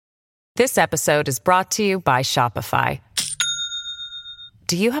This episode is brought to you by Shopify.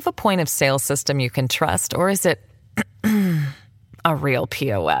 Do you have a point of sale system you can trust, or is it a real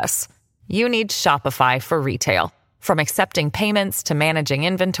POS? You need Shopify for retail. From accepting payments to managing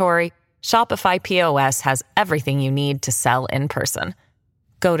inventory, Shopify POS has everything you need to sell in person.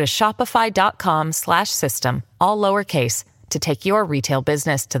 Go to shopify.com/system, all lowercase, to take your retail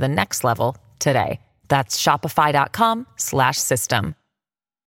business to the next level today. That's shopify.com/system.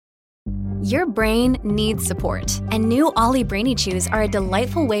 Your brain needs support, and new Ollie Brainy Chews are a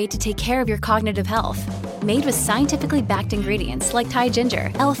delightful way to take care of your cognitive health. Made with scientifically backed ingredients like Thai ginger,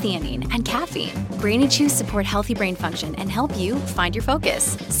 L-theanine, and caffeine, Brainy Chews support healthy brain function and help you find your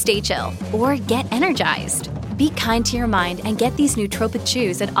focus, stay chill, or get energized. Be kind to your mind and get these nootropic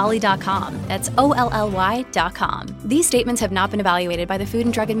chews at ollie.com. That's OLLY.com. These statements have not been evaluated by the Food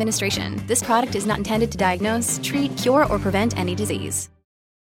and Drug Administration. This product is not intended to diagnose, treat, cure, or prevent any disease.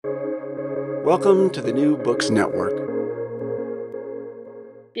 Welcome to the New Books Network.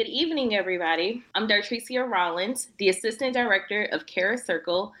 Good evening, everybody. I'm Dartricia Rollins, the Assistant Director of Karis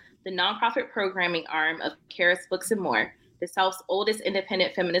Circle, the nonprofit programming arm of Karis Books and More, the South's oldest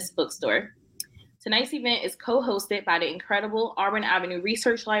independent feminist bookstore. Tonight's event is co-hosted by the incredible Auburn Avenue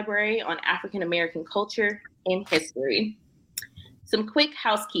Research Library on African American culture and history. Some quick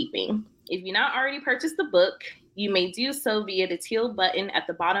housekeeping. If you've not already purchased the book, you may do so via the teal button at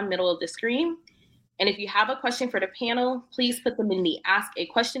the bottom middle of the screen. And if you have a question for the panel, please put them in the Ask a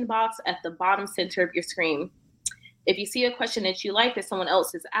Question box at the bottom center of your screen. If you see a question that you like that someone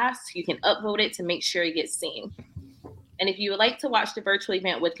else has asked, you can upvote it to make sure it gets seen. And if you would like to watch the virtual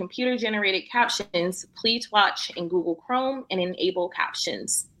event with computer-generated captions, please watch in Google Chrome and enable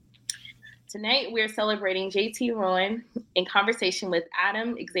captions. Tonight, we're celebrating J.T. Roane in conversation with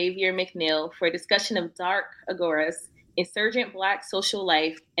Adam Xavier McNeil for a discussion of Dark Agoras, Insurgent Black Social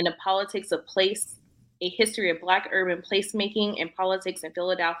Life and the Politics of Place, a history of Black urban placemaking and politics in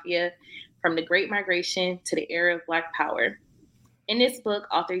Philadelphia from the Great Migration to the era of Black Power. In this book,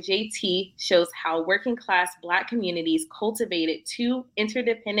 author J.T. shows how working-class Black communities cultivated two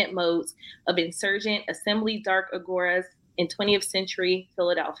interdependent modes of insurgent assembly dark agoras in 20th century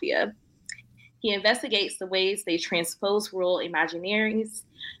Philadelphia. He investigates the ways they transpose rural imaginaries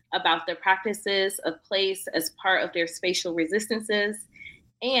about the practices of place as part of their spatial resistances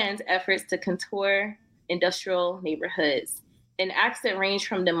and efforts to contour industrial neighborhoods, in acts that range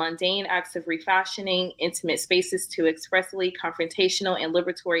from the mundane acts of refashioning intimate spaces to expressly confrontational and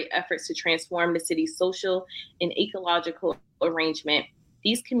liberatory efforts to transform the city's social and ecological arrangement.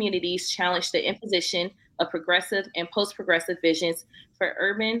 These communities challenge the imposition of progressive and post-progressive visions for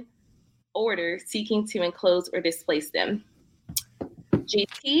urban order seeking to enclose or displace them.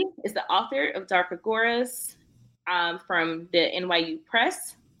 JT is the author of Dark Agoras from the NYU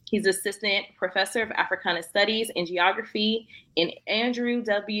Press. He's assistant professor of Africana Studies and Geography and Andrew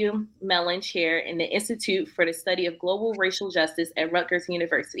W. Mellon Chair in the Institute for the Study of Global Racial Justice at Rutgers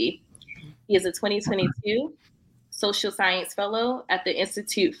University. He is a 2022 Social Science Fellow at the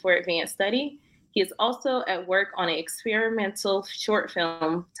Institute for Advanced Study. He is also at work on an experimental short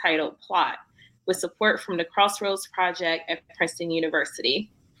film titled Plot, with support from the Crossroads Project at Princeton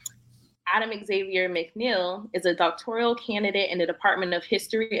University. Adam Xavier McNeil is a doctoral candidate in the Department of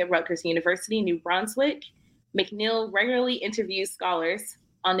History at Rutgers University, New Brunswick. McNeil regularly interviews scholars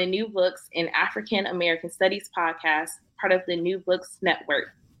on the New Books in African American Studies podcast, part of the New Books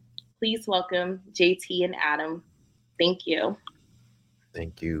Network. Please welcome JT and Adam. Thank you.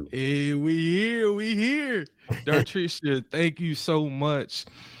 Thank you. Hey, we here. Dartricia, thank you so much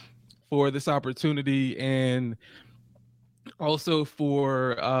for this opportunity and also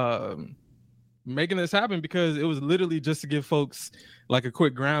for making this happen, because it was literally just to give folks like a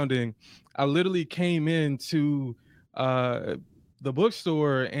quick grounding. I literally came into the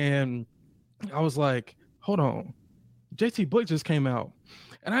bookstore and I was like, hold on, JT book just came out.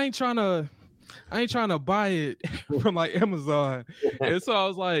 And I ain't trying to buy it from like Amazon. And so I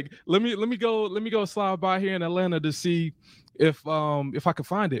was like, let me go slide by here in Atlanta to see if I could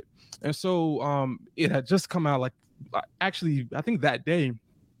find it. And so it had just come out like actually I think that day.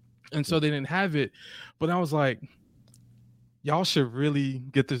 And so they didn't have it. But I was like, y'all should really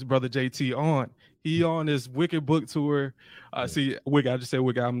get this brother JT on. He on this Wicked book tour. See, Wicked, I just said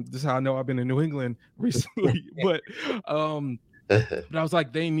Wicked. This is how I know I've been in New England recently. But I was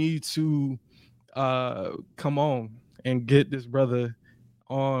like, they need to come on and get this brother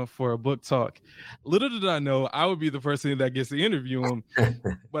on for a book talk. Little did I know I would be the person that gets to interview him.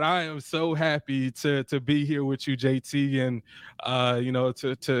 But I am so happy to be here with you, JT, and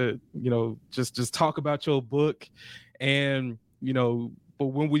to just talk about your book and but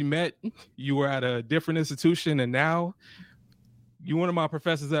when we met, you were at a different institution, and now you're one of my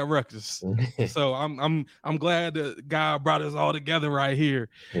professors at Rutgers. So I'm glad that God brought us all together right here.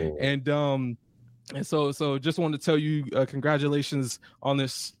 And so just wanted to tell you congratulations on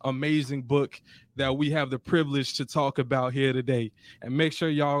this amazing book that we have the privilege to talk about here today. And make sure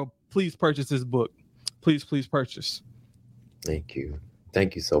y'all please purchase this book. Please purchase. Thank you.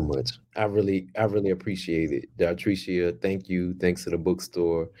 Thank you so much. I really appreciate it. Dartricia, thank you. Thanks to the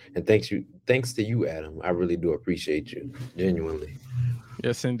bookstore. And thanks to you, Adam. I really do appreciate you. Genuinely.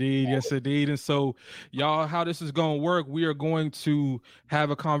 Yes, indeed. Yes, indeed. And so, y'all, how this is going to work, we are going to have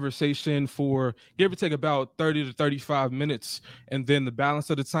a conversation for give or take about 30 to 35 minutes. And then the balance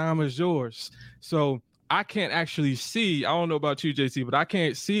of the time is yours. So I can't actually see, I don't know about you, JC, but I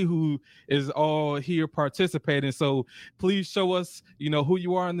can't see who is all here participating. So please show us, who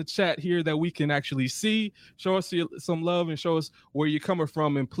you are in the chat here that we can actually see. Show us some love and show us where you're coming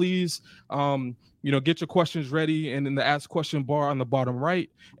from. And please, get your questions ready and in the ask question bar on the bottom right,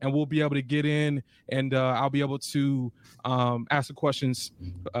 and we'll be able to get in and I'll be able to ask the questions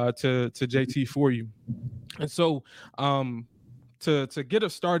to JT for you. And so, to get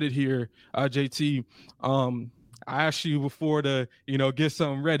us started here, JT, I asked you before to, get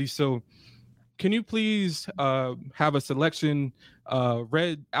something ready. So can you please have a selection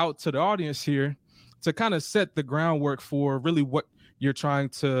read out to the audience here to kind of set the groundwork for really what you're trying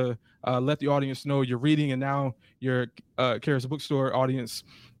to let the audience know you're reading, and now your Karis Bookstore audience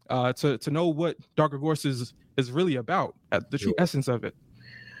to know what Dark Agoras is really about, the true essence of it.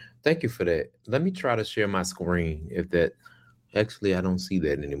 Thank you for that. Let me try to share my screen if that... Actually, I don't see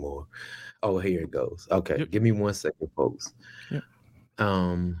that anymore. Oh, here it goes. Okay, yep. Give me 1 second, folks. Yep.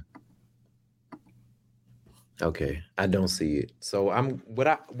 Okay, I don't see it. So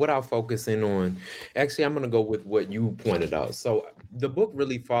what I'll focus in on. Actually, I'm going to go with what you pointed out. So the book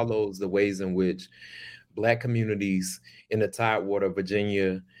really follows the ways in which Black communities in the Tidewater,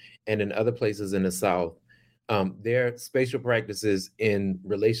 Virginia, and in other places in the South, their spatial practices in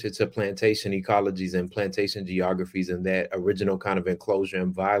relation to plantation ecologies and plantation geographies and that original kind of enclosure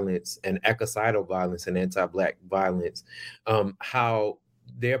and violence and ecocidal violence and anti-Black violence, how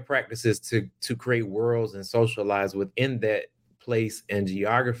their practices to create worlds and socialize within that place and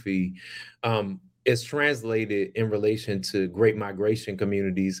geography is translated in relation to Great Migration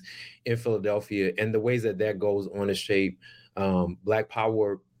communities in Philadelphia and the ways that goes on to shape Black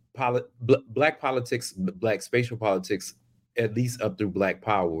power, Black politics, Black spatial politics, at least up through Black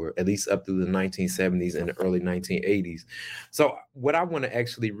power, at least up through the 1970s and the early 1980s. So what I want to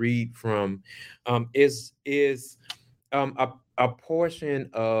actually read from is a portion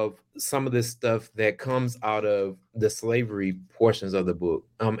of some of this stuff that comes out of the slavery portions of the book.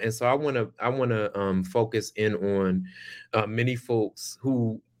 And so I want to focus in on many folks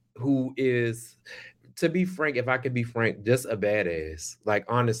who is, to be frank, if I could be frank, just a badass. Like,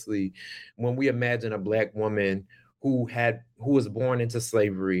 honestly, when we imagine a Black woman who was born into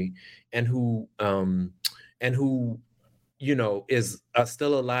slavery and who is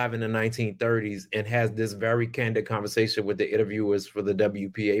still alive in the 1930s and has this very candid conversation with the interviewers for the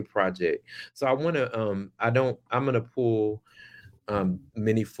WPA project. So I'm gonna pull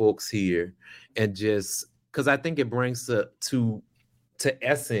many folks here, and just because I think it brings to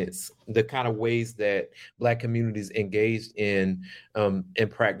essence the kind of ways that Black communities engaged in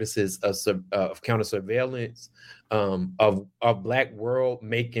practices of counter surveillance, of Black world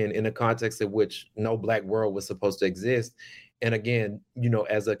making in a context in which no Black world was supposed to exist. And again,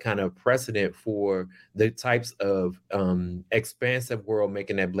 as a kind of precedent for the types of expansive world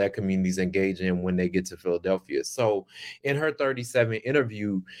making that Black communities engage in when they get to Philadelphia. So in her 37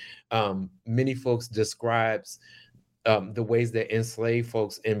 interview, many folks describes the ways that enslaved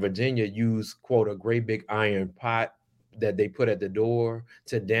folks in Virginia use, quote, a great big iron pot that they put at the door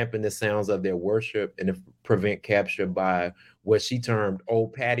to dampen the sounds of their worship and to prevent capture by what she termed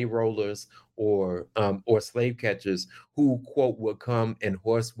old patty rollers or slave catchers who, quote, would come and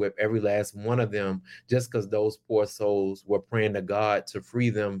horsewhip every last one of them just because those poor souls were praying to God to free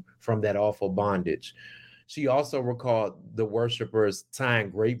them from that awful bondage. She also recalled the worshipers tying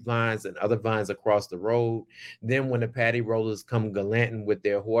grapevines and other vines across the road. Then when the patty rollers come galanting with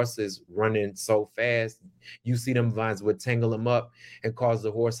their horses running so fast, you see them vines would tangle them up and cause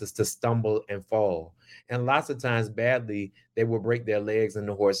the horses to stumble and fall. And lots of times badly, they would break their legs and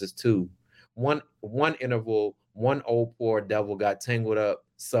the horses too. One interval, one old poor devil got tangled up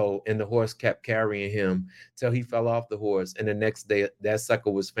So, and the horse kept carrying him till he fell off the horse. And the next day, that sucker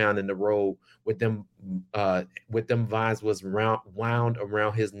was found in the road with them vines was wound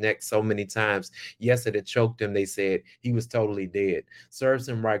around his neck so many times. Yes, it had choked him. They said he was totally dead. Serves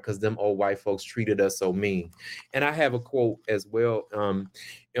him right, because them old white folks treated us so mean. And I have a quote as well,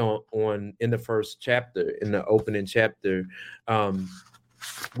 on in the first chapter, in the opening chapter,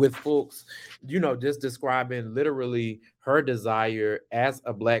 with folks, just describing literally her desire as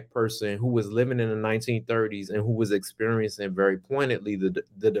a Black person who was living in the 1930s and who was experiencing very pointedly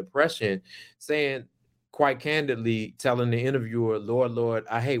the Depression, saying quite candidly, telling the interviewer, Lord,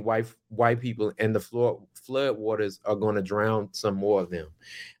 I hate white people, and the flood waters are going to drown some more of them.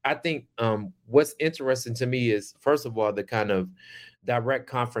 I think what's interesting to me is, first of all, the kind of direct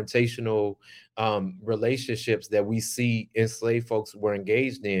confrontational relationships that we see enslaved folks were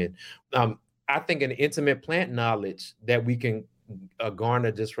engaged in. I think an intimate plant knowledge that we can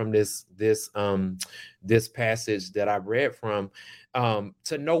garner just from this passage that I read from,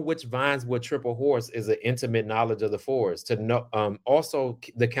 to know which vines will trip a horse is an intimate knowledge of the forest. To know also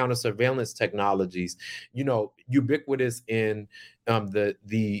the counter surveillance technologies, ubiquitous in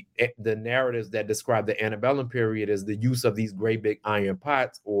the narratives that describe the antebellum period, is the use of these great big iron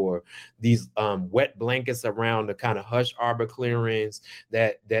pots or these wet blankets around the kind of hush arbor clearings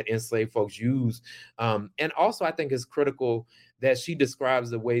that enslaved folks use. And also, I think it's critical that she describes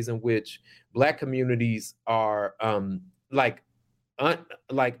the ways in which Black communities are like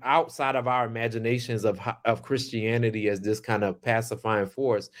outside of our imaginations of Christianity as this kind of pacifying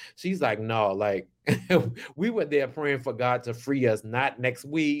force. She's like, no, like we were there praying for God to free us, not next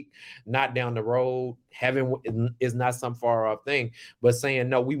week, not down the road. Heaven is not some far off thing, but saying,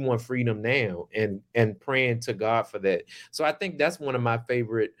 no, we want freedom now, and praying to God for that. So I think that's one of my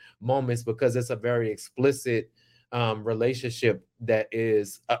favorite moments, because it's a very explicit relationship that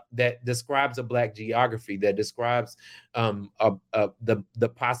is that describes a Black geography, that describes the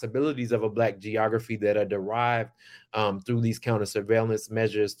possibilities of a Black geography that are derived through these counter surveillance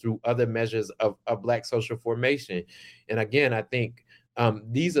measures, through other measures of Black social formation. And again, I think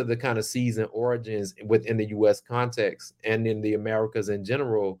these are the kind of seeds and origins within the U.S. context and in the Americas in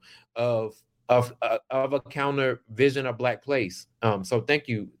general of a counter vision of Black place. So thank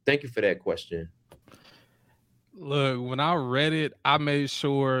you for that question. Look, when I read it, I made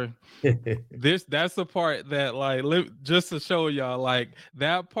sure that's the part that, like, just to show y'all, like,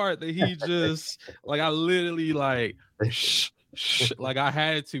 that part that he just, like, I literally, like, like, I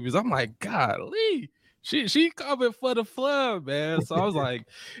had to, because I'm like, golly, she coming for the flood, man. So I was like,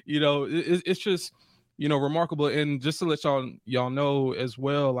 it's just, remarkable. And just to let y'all know as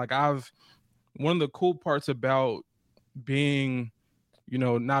well, like, one of the cool parts about being,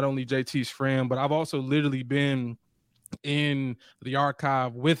 not only JT's friend, but I've also literally been in the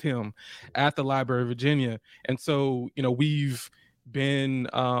archive with him at the Library of Virginia. And so, we've been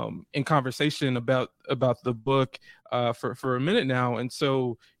in conversation about the book for a minute now. And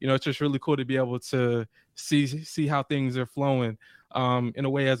so, it's just really cool to be able to see how things are flowing. In a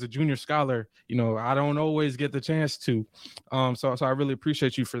way, as a junior scholar, I don't always get the chance to. So I really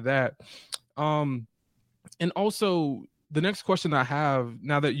appreciate you for that. And also, the next question I have,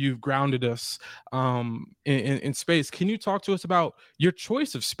 now that you've grounded us in space, can you talk to us about your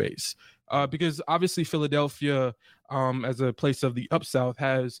choice of space? Because obviously Philadelphia, as a place of the Up South,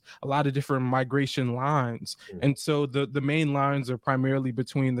 has a lot of different migration lines. And so the main lines are primarily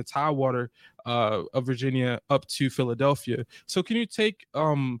between the Tidewater of Virginia up to Philadelphia. So can you take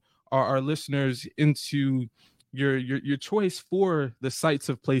our listeners into your choice for the sites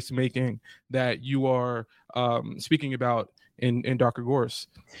of placemaking that you are speaking about in Dr. Agoras?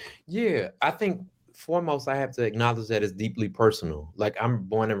 Yeah, I think foremost, I have to acknowledge that it's deeply personal. Like, I'm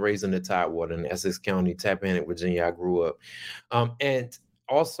born and raised in the Tidewater in Essex County, Tappahannock, Virginia. I grew up. And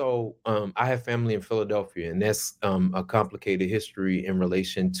also, I have family in Philadelphia, and that's a complicated history in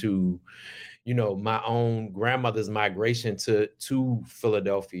relation to, my own grandmother's migration to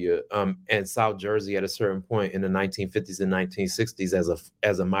Philadelphia and South Jersey at a certain point in the 1950s and 1960s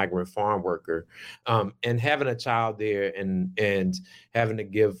as a migrant farm worker, and having a child there and having to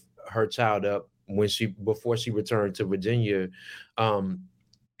give her child up before she returned to Virginia,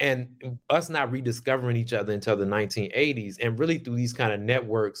 and us not rediscovering each other until the 1980s, and really through these kind of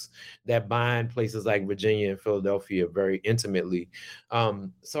networks that bind places like Virginia and Philadelphia very intimately.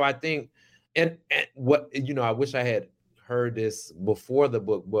 So I think, and what, I wish I had heard this before the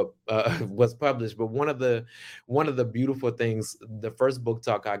book was published, but one of the beautiful things, the first book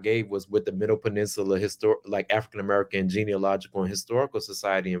talk I gave was with the Middle Peninsula African American Genealogical and Historical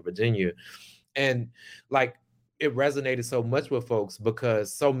Society in Virginia. And like, it resonated so much with folks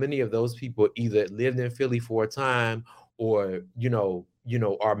because so many of those people either lived in Philly for a time or,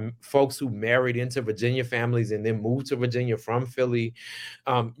 are folks who married into Virginia families and then moved to Virginia from Philly.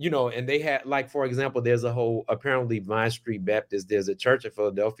 And they had, like, for example, there's a whole, apparently Vine Street Baptist, there's a church in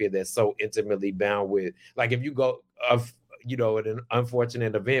Philadelphia that's so intimately bound with, like, if you go of, at an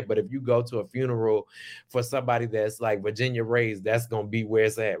unfortunate event, but if you go to a funeral for somebody that's like Virginia raised, that's going to be where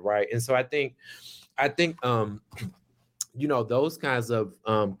it's at. Right. And so I think, those kinds of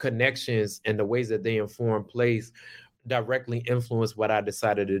connections and the ways that they inform place directly influence what I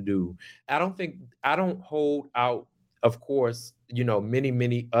decided to do. I don't hold out, of course,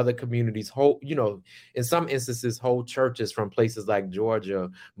 many other communities in some instances, whole churches from places like Georgia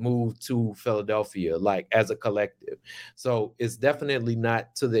moved to Philadelphia, like as a collective. So it's definitely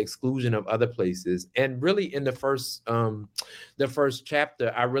not to the exclusion of other places. And really in the first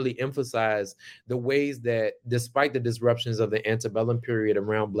chapter, I really emphasize the ways that despite the disruptions of the antebellum period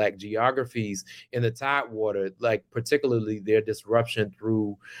around Black geographies in the Tidewater, like particularly their disruption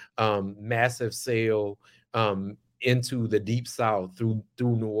through massive sale, into the deep South through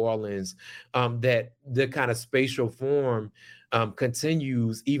New Orleans, that the kind of spatial form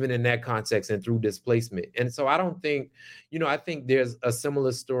continues even in that context and through displacement. And so I don't think, I think there's a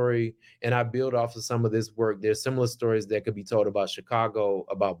similar story, and I build off of some of this work. There's similar stories that could be told about Chicago,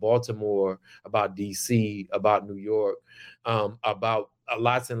 about Baltimore, about DC, about New York, about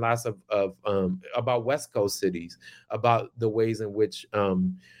lots and lots of about West Coast cities, about the ways in which,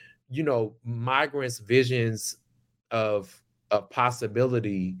 migrants' visions of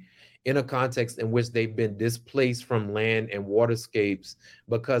possibility in a context in which they've been displaced from land and waterscapes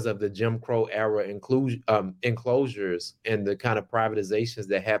because of the Jim Crow era enclosures and the kind of privatizations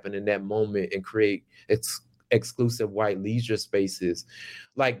that happen in that moment and create exclusive white leisure spaces,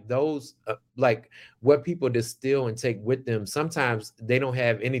 like those, like what people distill and take with them. Sometimes they don't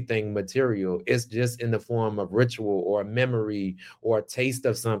have anything material. It's just in the form of ritual or a memory or a taste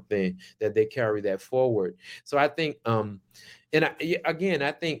of something that they carry that forward. So I think, I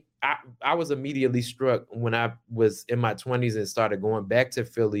think I was immediately struck when I was in my 20s and started going back to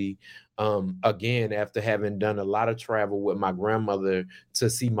Philly again after having done a lot of travel with my grandmother to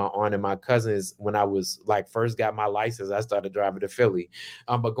see my aunt and my cousins. When I was like first got my license, I started driving to Philly.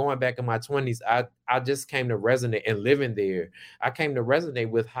 But going back in my 20s, I just came to resonate, and living there, I came to resonate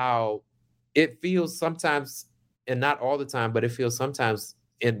with how it feels sometimes, and not all the time, but it feels sometimes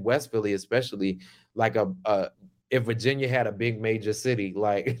in West Philly, especially, like if Virginia had a big major city,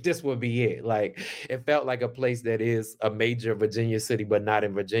 like this would be it. Like it felt like a place that is a major Virginia city, but not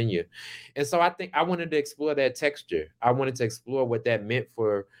in Virginia. And so I think I wanted to explore that texture. I wanted to explore what that meant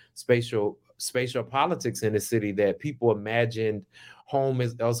for spatial politics in the city, that people imagined home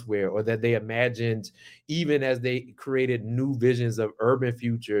is elsewhere, or that they imagined, even as they created new visions of urban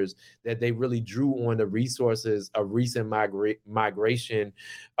futures, that they really drew on the resources of recent migration,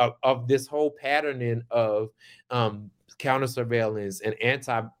 of this whole patterning of counter surveillance and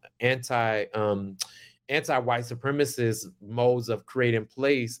anti-white supremacist modes of creating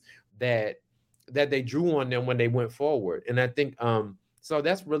place, that they drew on them when they went forward. And I think so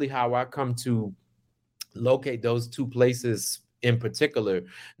that's really how I come to locate those two places in particular,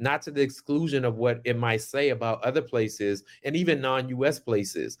 not to the exclusion of what it might say about other places and even non-US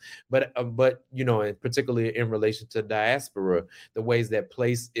places, but and particularly in relation to diaspora, the ways that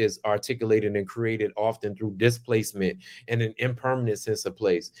place is articulated and created often through displacement and an impermanent sense of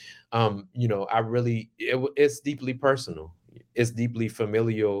place. It's deeply personal. It's deeply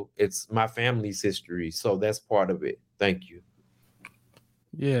familial. It's my family's history. So that's part of it. Thank you.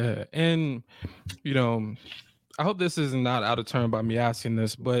 Yeah. And, I hope this is not out of turn by me asking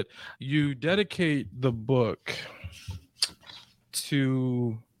this, but you dedicate the book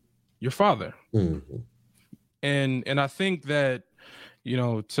to your father. Mm-hmm. And I think that,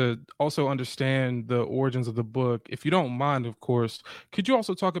 to also understand the origins of the book, if you don't mind, of course, could you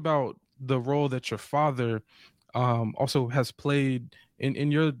also talk about the role that your father also has played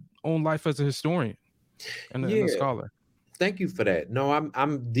in your own life as a historian and a scholar? Thank you for that. No,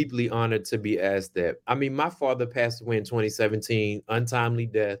 I'm deeply honored to be asked that. I mean, my father passed away in 2017, untimely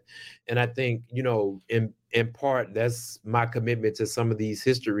death. And I think, in part, that's my commitment to some of these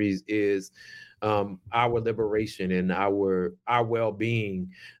histories is our liberation and our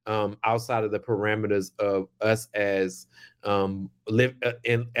well-being outside of the parameters of us as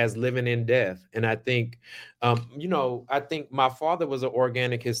living in death. And I think, I think my father was an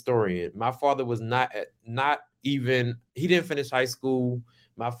organic historian. My father was not even, he didn't finish high school.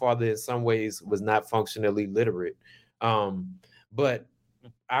 My father in some ways was not functionally literate. But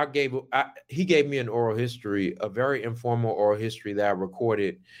he gave me an oral history, a very informal oral history that I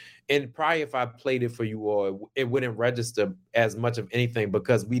recorded. And probably if I played it for you all, it wouldn't register as much of anything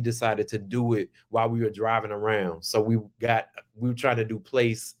because we decided to do it while we were driving around. So we were trying to do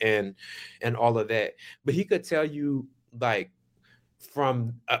place and all of that. But he could tell you like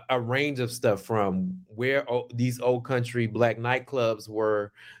from a range of stuff, from where these old country black nightclubs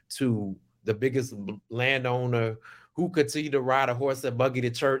were to the biggest landowner who continued to ride a horse and buggy to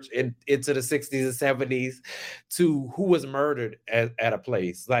church into the 60s and 70s, to who was murdered at a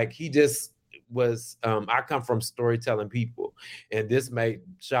place. Like he just was, I come from storytelling people, and this may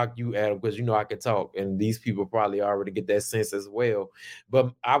shock you, Adam, because you know I can talk, and these people probably already get that sense as well.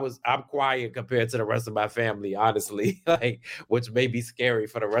 But I'm quiet compared to the rest of my family, honestly, like, which may be scary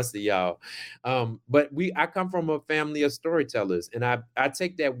for the rest of y'all. But I come from a family of storytellers, and I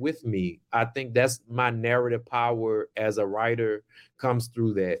take that with me. I think that's my narrative power as a writer comes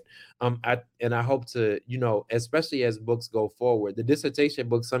through that. I hope to, especially as books go forward, the dissertation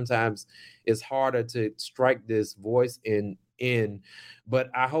book sometimes is harder to strike this voice in, but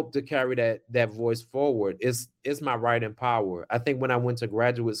I hope to carry that voice forward. It's my writing power. I think when I went to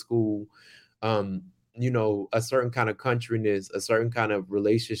graduate school, a certain kind of countryness, a certain kind of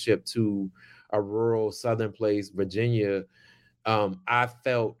relationship to a rural Southern place, Virginia, I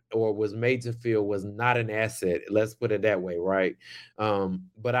felt or was made to feel was not an asset. Let's put it that way, right?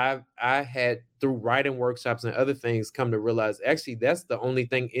 But I had, through writing workshops and other things, come to realize actually that's the only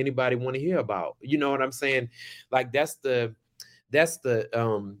thing anybody want to hear about. You know what I'm saying? Like that's the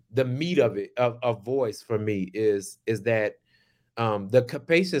meat of it, of voice for me is that the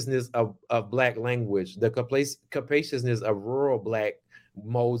capaciousness of Black language, the capaciousness of rural Black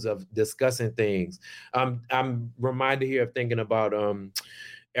modes of discussing things. I'm reminded here of thinking about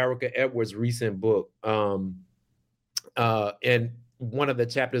Erica Edwards' recent book, and one of the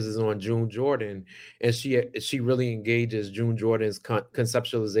chapters is on June Jordan, and she really engages June Jordan's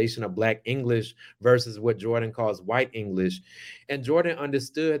conceptualization of Black English versus what Jordan calls white English. And Jordan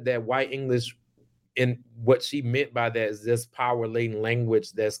understood that white English, and what she meant by that is this power-laden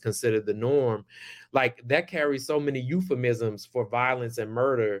language that's considered the norm. Like that carries so many euphemisms for violence and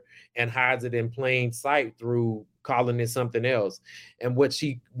murder and hides it in plain sight through calling it something else. And what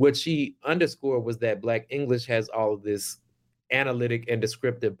she underscored was that Black English has all of this analytic and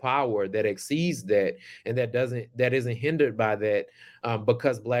descriptive power that exceeds that, and that isn't hindered by that,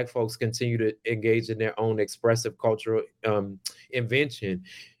 because Black folks continue to engage in their own expressive cultural invention.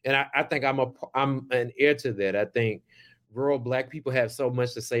 And I think I'm an heir to that. I think rural Black people have so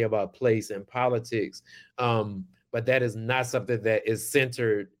much to say about place and politics, but that is not something that is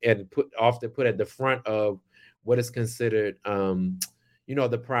centered and often put at the front of what is considered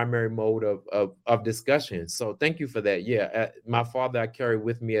the primary mode of discussion. So thank you for that. Yeah, my father I carry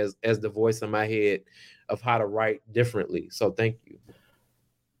with me as the voice in my head of how to write differently. So thank you.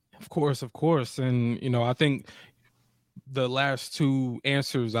 Of course. And, I think the last two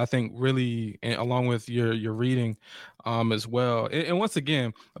answers, I think really, along with your reading as well. And once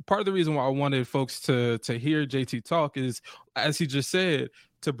again, part of the reason why I wanted folks to hear JT talk is, as he just said,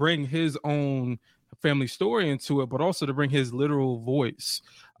 to bring his own family story into it, but also to bring his literal voice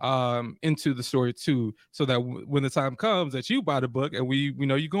into the story too, so that when the time comes that you buy the book, and we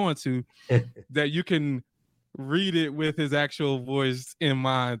know you're going to, that you can read it with his actual voice in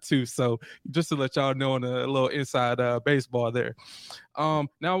mind too. So just to let y'all know, on a little inside baseball there. Now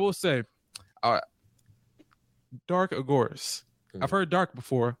I will say, Dark Agoras. I've heard dark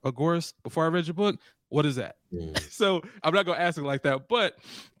before. Agoras, before I read your book, what is that? So I'm not going to ask it like that, but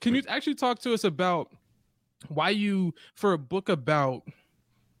can you actually talk to us about why you, for a book about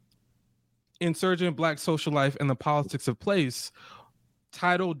insurgent Black social life and the politics of place,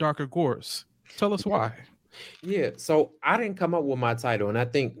 titled Dark Agoras? Tell us why. Yeah, so I didn't come up with my title, and I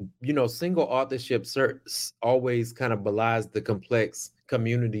think, single authorship always kind of belies the complex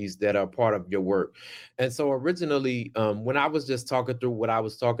communities that are part of your work. And so originally, when I was just talking through what I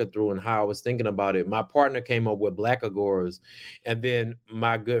was talking through and how I was thinking about it, my partner came up with Black Agoras, and then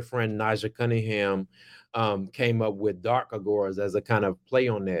my good friend Naja Cunningham came up with Dark Agoras as a kind of play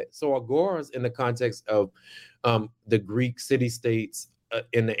on that. So Agoras, in the context of the Greek city-states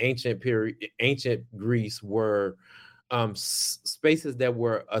in the ancient Greece, were spaces that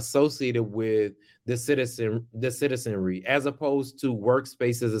were associated with the citizenry, as opposed to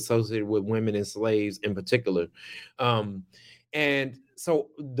workspaces associated with women and slaves in particular. And so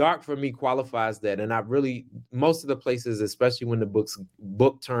dark for me qualifies that. And I really, most of the places, especially when the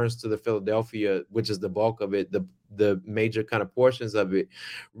book turns to the Philadelphia, which is the bulk of it, the major kind of portions of it,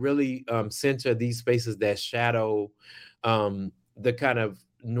 really center these spaces that shadow the kind of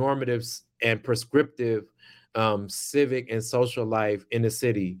normative and prescriptive civic and social life in the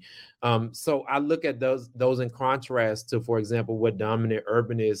city. So I look at those in contrast to, for example, what dominant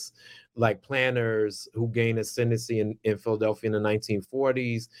urbanists like planners who gained ascendancy in Philadelphia in the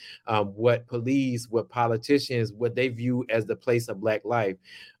 1940s, what police, what politicians, what they view as the place of Black life.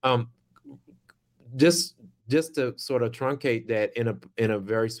 Just to sort of truncate that in a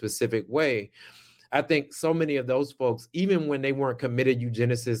very specific way, I think so many of those folks, even when they weren't committed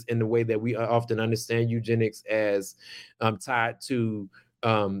eugenicists in the way that we often understand eugenics as tied to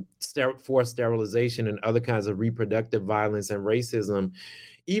forced sterilization and other kinds of reproductive violence and racism,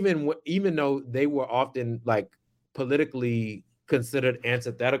 even though they were often like politically considered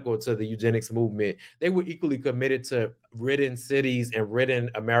antithetical to the eugenics movement, they were equally committed to ridding cities and ridding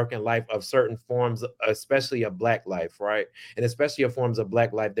American life of certain forms, especially of Black life, right? And especially of forms of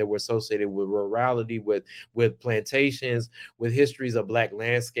Black life that were associated with rurality, with plantations, with histories of Black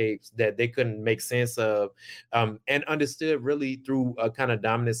landscapes that they couldn't make sense of, and understood really through a kind of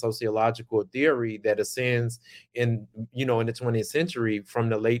dominant sociological theory that ascends in the 20th century, from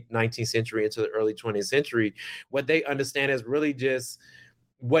the late 19th century into the early 20th century. What they understand is really just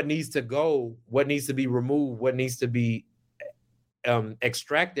what needs to go, what needs to be removed, what needs to be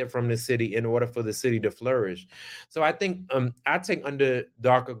extracted from the city in order for the city to flourish. So I think I take under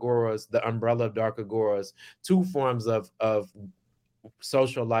Dark Agoras, the umbrella of Dark Agoras, two forms of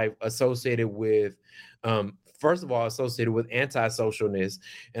social life associated with, first of all, associated with anti-socialness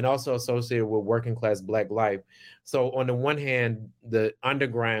and also associated with working class Black life. So on the one hand, the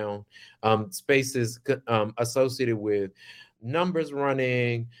underground spaces associated with numbers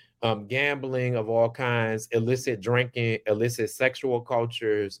running, gambling of all kinds, illicit drinking, illicit sexual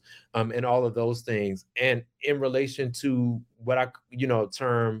cultures, and all of those things. And in relation to what I,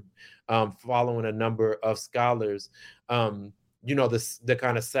 term, following a number of scholars, the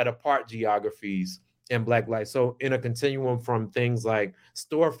kind of set apart geographies in Black life. So in a continuum from things like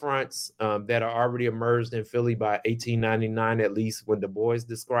storefronts that are already emerged in Philly by 1899, at least when Du Bois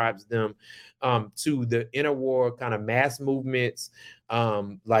describes them, to the interwar kind of mass movements,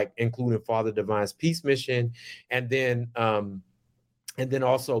 like including Father Divine's Peace Mission, and then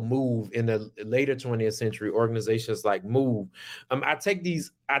also MOVE in the later 20th century, organizations like MOVE. I take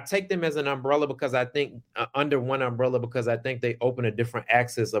them as an umbrella because I think under one umbrella, because I think they open a different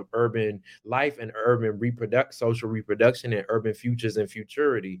axis of urban life and urban social reproduction and urban futures and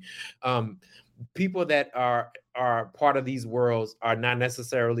futurity. People that are part of these worlds are not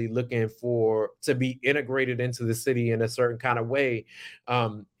necessarily looking to be integrated into the city in a certain kind of way.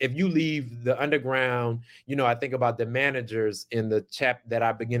 If you leave the underground, I think about the managers in the that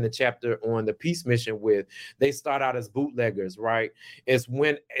I begin the chapter on the Peace Mission with. They start out as bootleggers, right? It's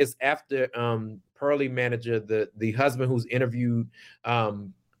after Pearly manager, the husband who's interviewed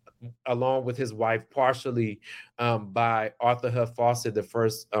along with his wife, partially by Arthur Huff Fawcett, the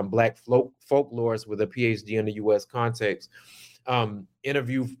first Black folklorist with a PhD in the U.S. context,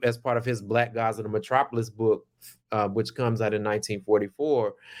 interviewed as part of his Black Gods of the Metropolis book, which comes out in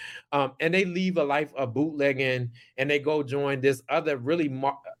 1944. And they leave a life of bootlegging and they go join this other really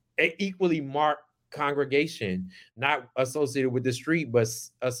equally marked congregation, not associated with the street, but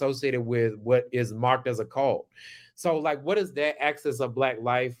associated with what is marked as a cult. So like, what is that axis of Black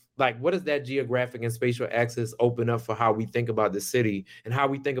life? Like, what does that geographic and spatial axis open up for how we think about the city and how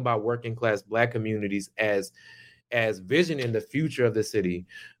we think about working class Black communities as visioning the future of the city?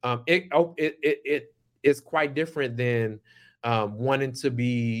 It is quite different than wanting to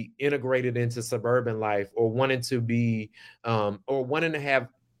be integrated into suburban life, or wanting to be or wanting to have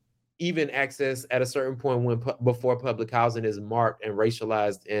even access at a certain point before public housing is marked and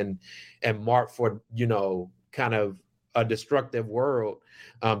racialized and marked for, kind of a destructive world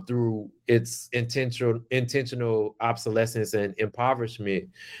through its intentional obsolescence and impoverishment.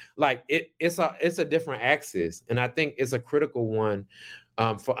 Like it's a different axis, and I think it's a critical one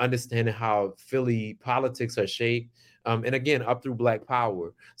for understanding how Philly politics are shaped, and again up through Black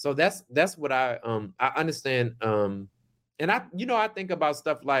power. So that's what I understand, and I think about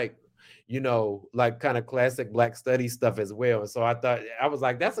stuff like, like kind of classic Black studies stuff as well. And so I was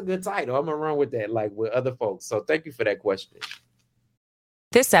like, that's a good title. I'm gonna run with that, like with other folks. So thank you for that question.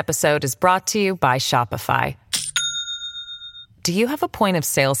 This episode is brought to you by Shopify. Do you have a point of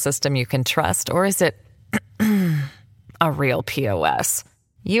sale system you can trust, or is it a real POS?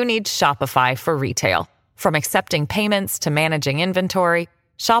 You need Shopify for retail. From accepting payments to managing inventory,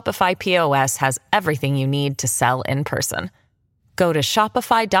 Shopify POS has everything you need to sell in person. Go to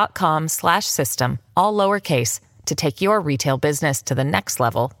shopify.com/system, all lowercase, to take your retail business to the next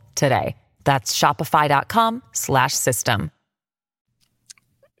level today. That's shopify.com/system.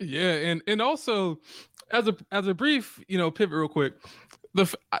 Yeah, and also as a brief, pivot real quick.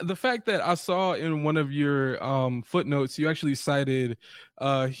 The fact that I saw in one of your footnotes, you actually cited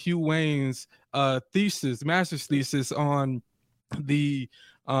Hugh Wayne's master's thesis on the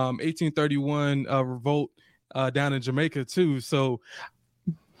 1831 revolt down in Jamaica too. So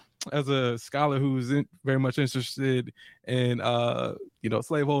as a scholar who's very much interested in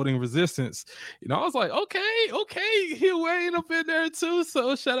slaveholding resistance, I was like, okay, Hugh Wayne up in there too.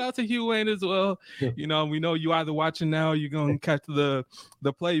 So shout out to Hugh Wayne as well. We know you either watching now, or you're gonna catch the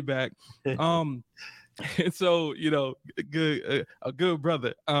playback. And so a good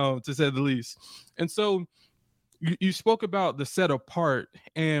brother, to say the least. And so you spoke about the set apart,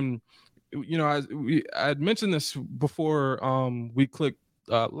 and I had mentioned this before we clicked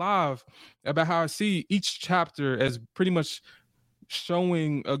live, about how I see each chapter as pretty much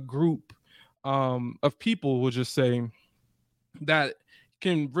showing a group of people, we'll just say, that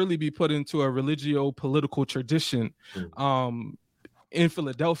can really be put into a religio-political tradition in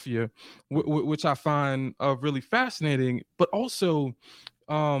Philadelphia, which I find really fascinating. But also,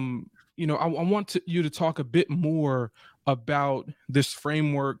 I want you to talk a bit more about this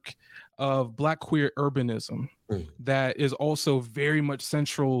framework of Black queer urbanism that is also very much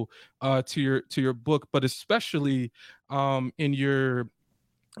central to your book, but especially in your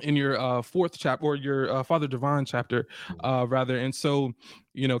fourth chapter, or your Father Divine chapter, rather. And so,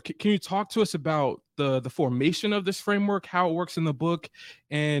 can you talk to us about the formation of this framework, how it works in the book,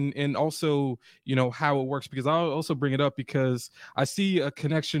 and also, how it works? Because I'll also bring it up because I see a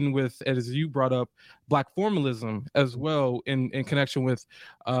connection with, as you brought up, Black formalism as well, in connection with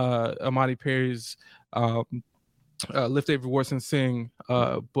Amadi Perry's Lift Every Voice and Sing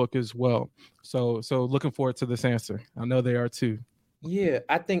book as well. So looking forward to this answer. I know they are too. Yeah,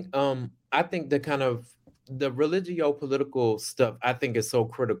 I think the kind of the religio-political stuff, I think, is so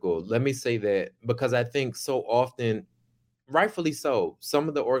critical. Let me say that, because I think so often, rightfully so, some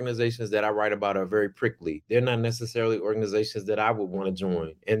of the organizations that I write about are very prickly. They're not necessarily organizations that I would want to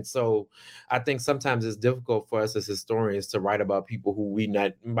join. And so I think sometimes it's difficult for us as historians to write about people who we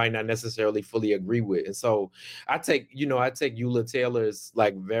might not necessarily fully agree with. And so I take Eula Taylor's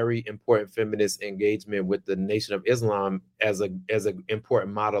very important feminist engagement with the Nation of Islam as an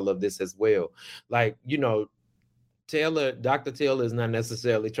important model of this as well. Dr. Taylor is not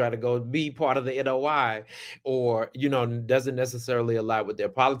necessarily trying to go be part of the NOI, or, doesn't necessarily align with their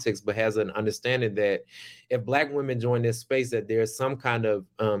politics, but has an understanding that if Black women join this space, that there's some kind of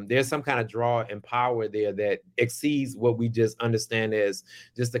draw and power there that exceeds what we just understand as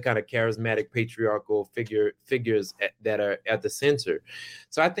just the kind of charismatic patriarchal figures that are at the center.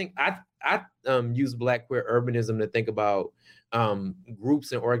 So I think I use Black queer urbanism to think about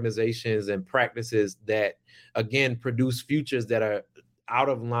groups and organizations and practices that, again, produce futures that are out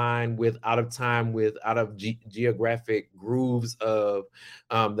of line with, out of time with, out of geographic grooves of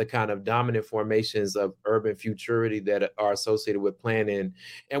the kind of dominant formations of urban futurity that are associated with planning,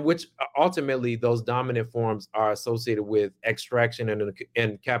 and which ultimately those dominant forms are associated with extraction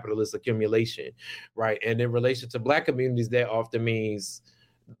and capitalist accumulation, right? And in relation to Black communities, that often means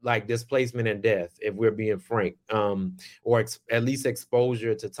displacement and death, if we're being frank, or at least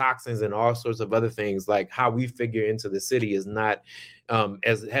exposure to toxins and all sorts of other things. Like how we figure into the city is not,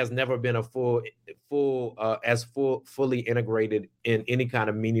 has never been a fully integrated in any kind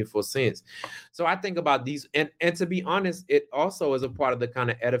of meaningful sense. So I think about these, and to be honest, it also is a part of the kind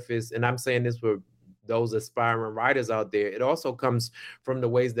of edifice, and I'm saying this for those aspiring writers out there, it also comes from the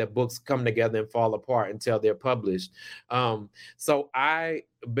ways that books come together and fall apart until they're published. So I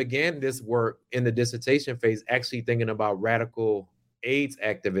began this work in the dissertation phase actually thinking about radical AIDS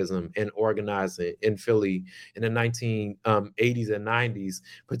activism and organizing in Philly in the 1980s and 90s,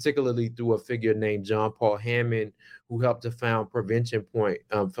 particularly through a figure named John Paul Hammond, who helped to found Prevention Point,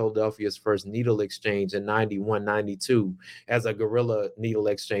 Philadelphia's first needle exchange in 91, 92, as a guerrilla needle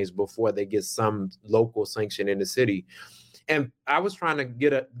exchange before they get some local sanction in the city. And I was trying to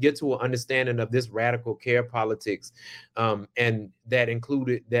get to an understanding of this radical care politics, and that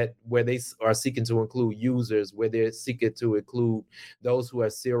included that where they are seeking to include users, where they're seeking to include those who are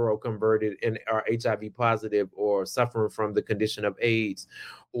seroconverted and are HIV positive or suffering from the condition of AIDS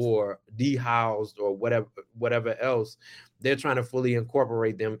or dehoused or whatever else. They're trying to fully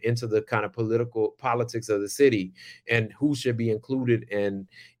incorporate them into the kind of politics of the city and who should be included in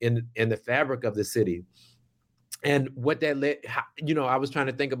the fabric of the city. And what that led, I was trying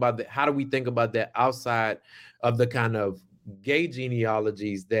to think about that. How do we think about that outside of the kind of gay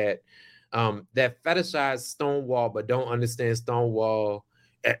genealogies that fetishize Stonewall, but don't understand Stonewall,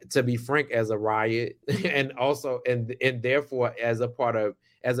 to be frank, as a riot, and also and therefore as a part of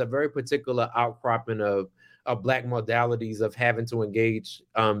as a very particular outcropping of Black modalities of having to engage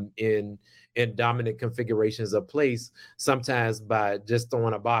in dominant configurations of place, sometimes by just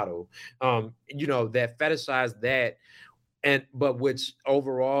throwing a bottle, that fetishize that, but which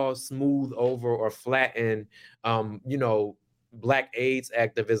overall smooth over or flatten, Black AIDS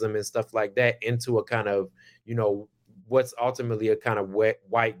activism and stuff like that into a kind of, what's ultimately a kind of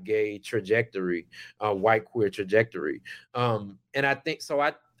white gay trajectory, white queer trajectory. And I think so.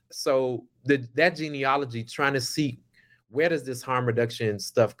 That genealogy, trying to see where does this harm reduction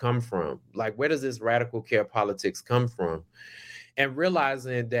stuff come from? Like, where does this radical care politics come from? And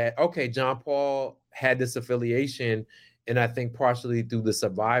realizing that, okay, John Paul had this affiliation, and I think partially through the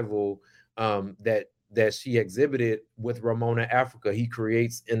survival that she exhibited with Ramona Africa. He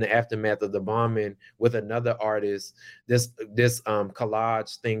creates, in the aftermath of the bombing with another artist, this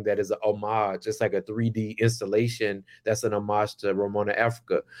collage thing that is an homage. It's like a 3D installation that's an homage to Ramona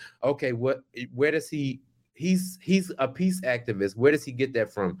Africa. Okay, where does he's a peace activist. Where does he get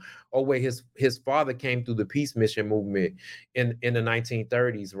that from? Oh wait, his father came through the peace mission movement in the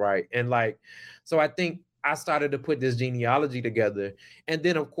 1930s, right? And so I think I started to put this genealogy together. And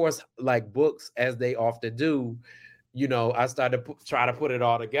then, of course, like books, as they often do, I started to try to put it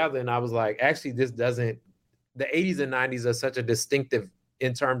all together. And I was like, actually, the 80s and 90s are such a distinctive,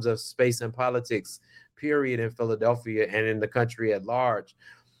 in terms of space and politics, period in Philadelphia and in the country at large,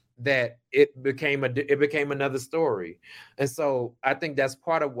 that it became another story. And so I think that's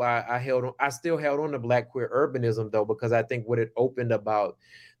part of why I still held on to Black queer urbanism, though, because I think what it opened about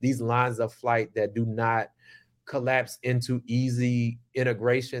these lines of flight that do not collapse into easy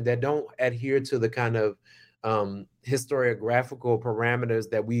integration, that don't adhere to the kind of historiographical parameters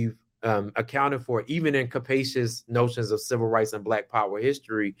that we've accounted for, even in capacious notions of civil rights and Black power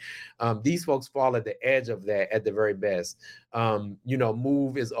history. These folks fall at the edge of that at the very best.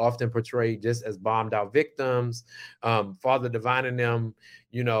 Move is often portrayed just as bombed out victims. Father Divine and them,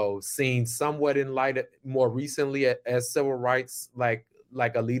 seen somewhat in light more recently as civil rights,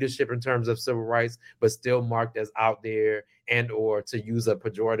 like a leadership in terms of civil rights, but still marked as out there and, or to use a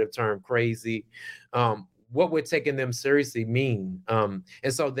pejorative term, crazy. What would taking them seriously mean? And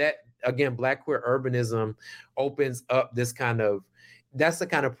so that, again, Black queer urbanism opens up this that's the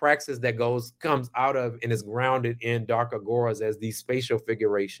kind of praxis that comes out of and is grounded in dark agoras as these spatial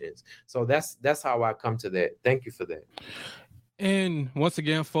figurations. So that's how I come to that. Thank you for that. And once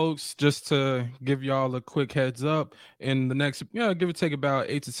again, folks, just to give y'all a quick heads up, in the next, give or take about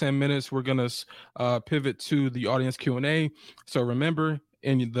 8 to 10 minutes, we're going to pivot to the audience Q&A. So remember,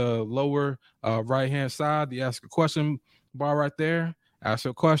 in the lower right-hand side, the Ask a Question bar right there, ask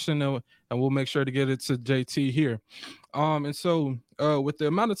a question, and we'll make sure to get it to JT here. And so with the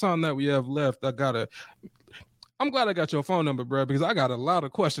amount of time that we have left, I'm glad I got your phone number, bro, because I got a lot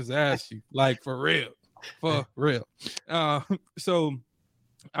of questions to ask you, like for real. For real. So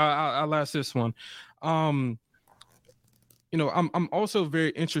I'll ask this one. I'm also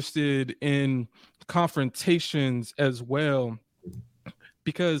very interested in confrontations as well,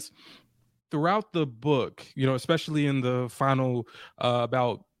 because throughout the book, especially in the final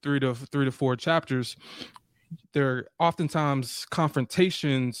about 3 to 4 chapters, there are oftentimes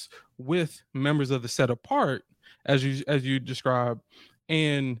confrontations with members of the Set Apart, as you described,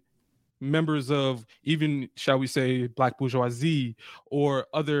 and members of, even, shall we say, Black bourgeoisie or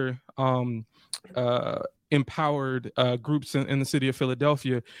other empowered groups in the city of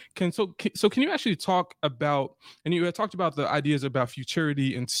Philadelphia. Can you actually talk about, and you had talked about the ideas about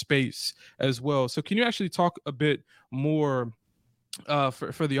futurity and space as well. So can you actually talk a bit more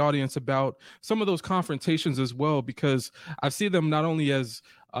for the audience about some of those confrontations as well? Because I see them not only as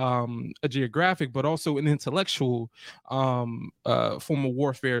a geographic, but also an intellectual form of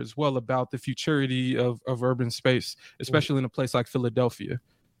warfare as well, about the futurity of urban space, especially in a place like Philadelphia.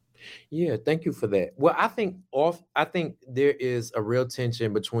 Yeah, thank you for that. Well, I think there is a real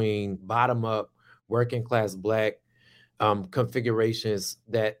tension between bottom-up, working class Black configurations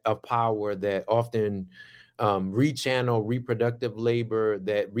of power that often rechannel reproductive labor,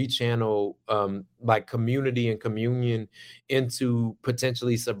 that rechannel like community and communion into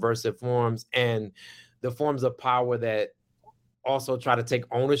potentially subversive forms, and the forms of power that also try to take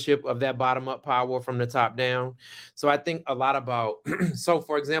ownership of that bottom-up power from the top down. So I think a lot about, so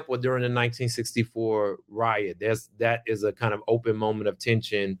for example, during the 1964 riot, that is a kind of open moment of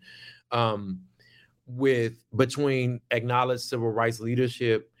tension between acknowledged civil rights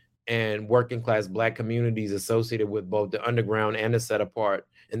leadership and working class Black communities associated with both the underground and the Set Apart,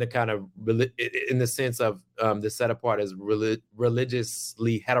 in the kind of in the sense of the Set Apart as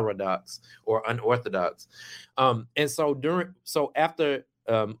religiously heterodox or unorthodox. And so after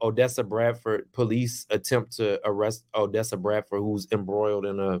Odessa Bradford, police attempt to arrest Odessa Bradford, who's embroiled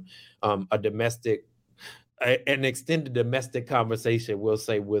in a domestic, an extended domestic conversation, we'll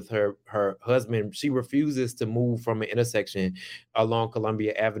say, with her husband. She refuses to move from an intersection along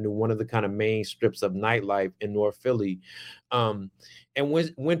Columbia Avenue, one of the kind of main strips of nightlife in North Philly. And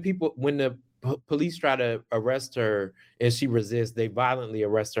when the police try to arrest her and she resists, they violently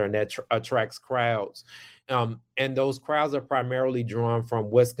arrest her, and that attracts crowds. And those crowds are primarily drawn from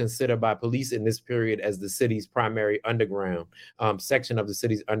what's considered by police in this period as the city's primary underground section of the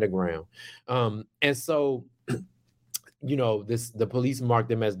city's underground. And so, the police mark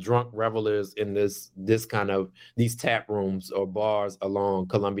them as drunk revelers in this kind of these tap rooms or bars along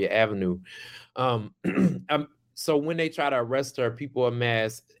Columbia Avenue. So when they try to arrest her, people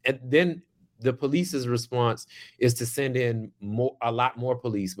amass, and then the police's response is to send in a lot more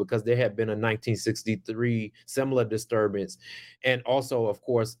police, because there had been a 1963 similar disturbance. And also, of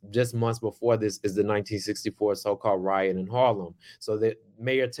course, just months before this is the 1964 so-called riot in Harlem. So that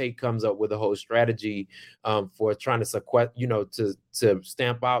Mayor Tate comes up with a whole strategy for trying to to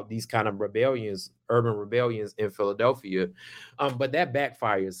stamp out these kind of urban rebellions in Philadelphia. But that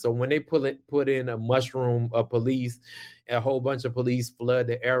backfires. So when they put in a mushroom of police, a whole bunch of police flood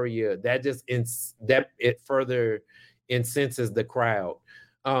the area, it further incenses the crowd.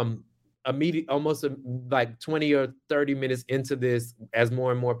 Almost like 20 or 30 minutes into this, as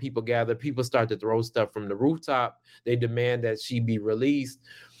more and more people gather, people start to throw stuff from the rooftop. They demand that she be released.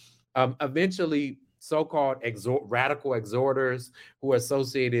 Eventually, so-called radical exhorters, who are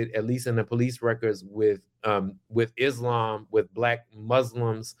associated, at least in the police records, with Islam, with Black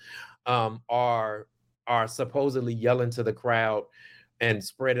Muslims, are supposedly yelling to the crowd and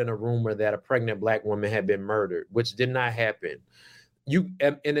spreading a rumor that a pregnant Black woman had been murdered, which did not happen. In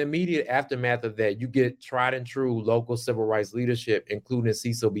the immediate aftermath of that, you get tried and true local civil rights leadership, including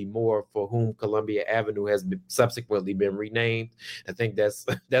Cecil B. Moore, for whom Columbia Avenue has subsequently been renamed. I think that's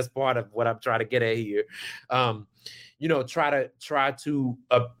part of what I'm trying to get at here. Try to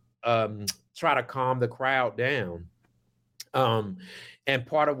calm the crowd down. And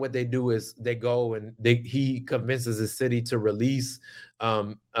part of what they do is they go and he convinces the city to release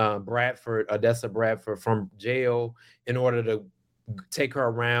Odessa Bradford from jail in order to take her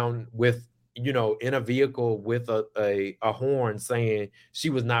around with, in a vehicle with a horn saying she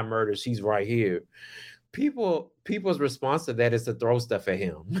was not murdered, she's right here. People's response to that is to throw stuff at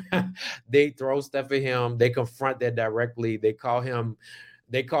him. They throw stuff at him. They confront that directly. They call him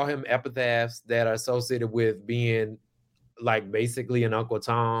epithets that are associated with being like basically an Uncle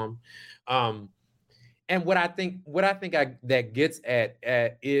Tom. And what I think that gets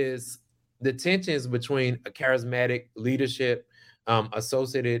at is the tensions between a charismatic leadership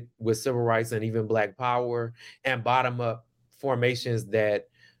associated with civil rights and even Black power, and bottom-up formations that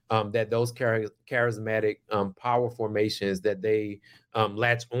those charismatic power formations that they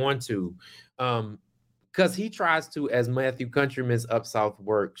latch onto. Because he tries to, as Matthew Countryman's Up South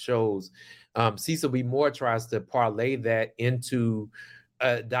work shows, Cecil B. Moore tries to parlay that into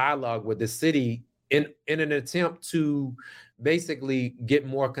a dialogue with the city in an attempt to basically get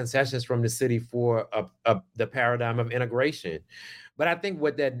more concessions from the city for the paradigm of integration. But I think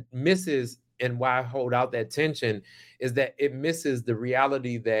what that misses, and why I hold out that tension, is that it misses the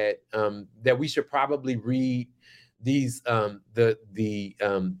reality that that we should probably read these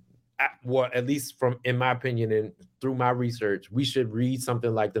well, at least in my opinion and through my research, we should read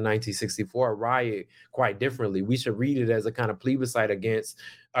something like the 1964 riot quite differently. We should read it as a kind of plebiscite against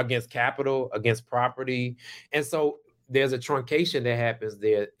capital, against property. And so there's a truncation that happens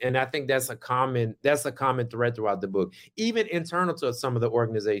there. And I think that's a common thread throughout the book, even internal to some of the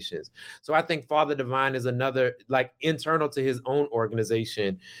organizations. So I think Father Divine is another, like, internal to his own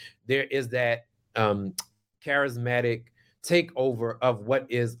organization. There is that charismatic takeover of what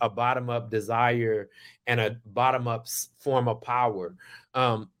is a bottom-up desire and a bottom-up form of power.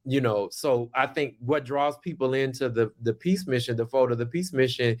 So I think what draws people into the peace mission, the fold of the peace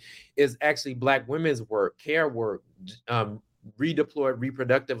mission, is actually Black women's work, care work, redeployed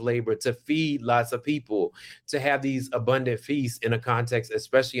reproductive labor to feed lots of people, to have these abundant feasts in a context,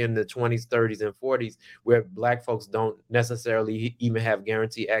 especially in the 20s, 30s, and 40s, where Black folks don't necessarily even have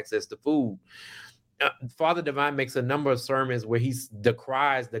guaranteed access to food. Father Divine makes a number of sermons where he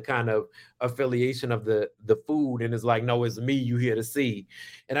decries the kind of affiliation of the food, and is like, no, it's me you here to see.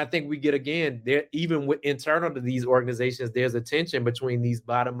 And I think we get, again, there, even with internal to these organizations, there's a tension between these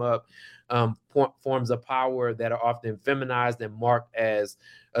bottom-up forms of power that are often feminized and marked as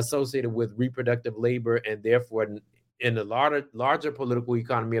associated with reproductive labor, and therefore in the larger political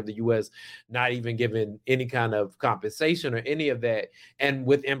economy of the U.S., not even given any kind of compensation or any of that, and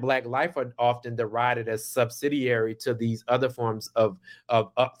within Black life are often derided as subsidiary to these other forms of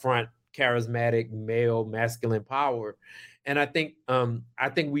upfront charismatic male masculine power. And I think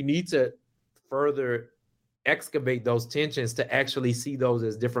we need to further excavate those tensions to actually see those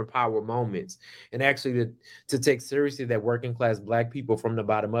as different power moments, and actually to take seriously that working class Black people from the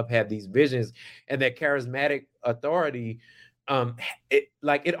bottom up have these visions, and that charismatic authority,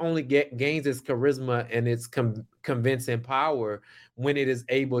 it only gains its charisma and its convincing power when it is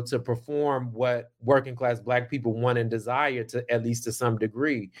able to perform what working class Black people want and desire, to at least to some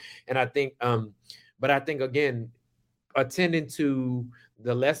degree. And I think but I think, again, attending to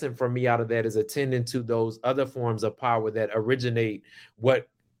the lesson for me out of that is attending to those other forms of power that originate what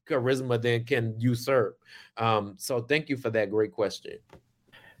charisma then can usurp. So thank you for that great question.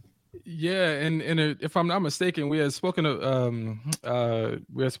 Yeah, and if I'm not mistaken, we had spoken about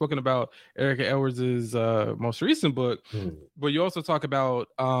Erica Edwards's most recent book, but you also talk about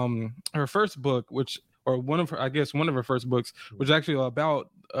her first book, one of her first books, which is actually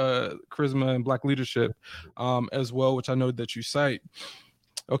about charisma and Black leadership as well, which I know that you cite.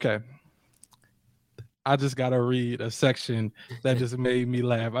 Okay, I just gotta read a section that just made me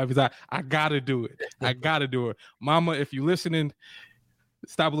laugh. I gotta do it. I gotta do it, Mama. If you listening,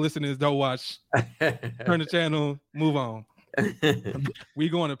 stop listening. Don't watch. Turn the channel. Move on. We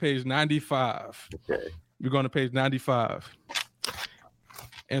going to page 95. Okay. We're going to page 95,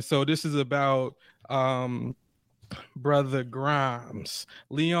 and so this is about Brother Grimes,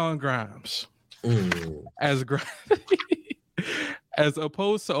 Leon Grimes, as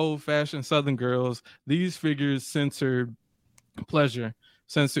opposed to old-fashioned Southern girls. These figures censored pleasure,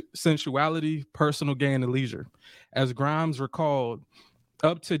 sensuality, personal gain, and leisure. As Grimes recalled,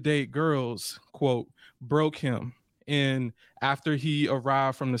 up-to-date girls, quote, broke him in after he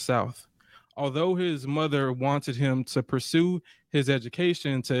arrived from the South. Although his mother wanted him to pursue his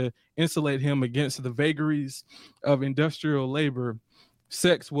education to insulate him against the vagaries of industrial labor,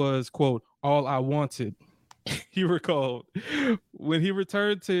 sex was, quote, all I wanted. He recalled, when he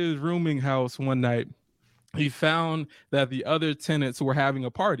returned to his rooming house one night, he found that the other tenants were having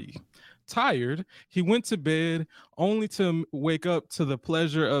a party. Tired, he went to bed only to wake up to the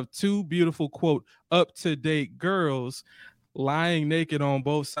pleasure of two beautiful, quote, up-to-date girls lying naked on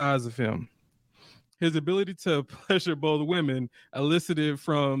both sides of him. His ability to pleasure both women elicited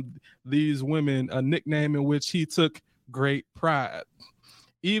from these women a nickname in which he took great pride,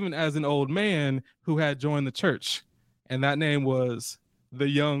 even as an old man who had joined the church, and that name was the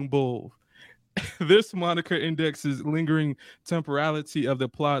Young Bull. This moniker indexes lingering temporality of the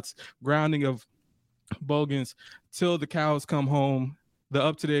plot's grounding of Bogans till the cows come home. The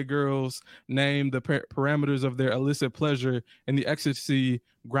up-to-date girls name the parameters of their illicit pleasure in the ecstasy,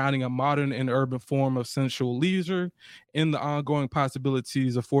 grounding a modern and urban form of sensual leisure in the ongoing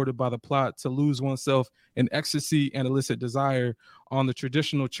possibilities afforded by the plot to lose oneself in ecstasy and illicit desire on the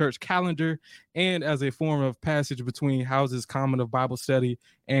traditional church calendar, and as a form of passage between houses common of Bible study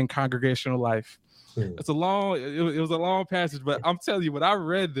and congregational life. It's a long, it was a long passage, but I'm telling you, when I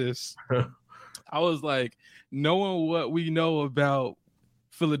read this, I was like, knowing what we know about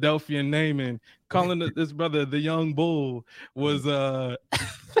Philadelphia naming, calling this brother the Young Bull was that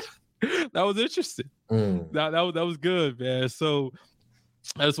was interesting. That was good, man. So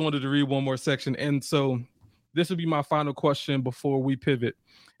I just wanted to read one more section, and so this will be my final question before we pivot.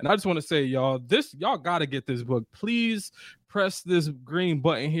 And I just want to say, y'all got to get this book. Please press this green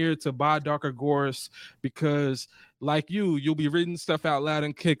button here to buy Dr. Agoras, because like you'll be reading stuff out loud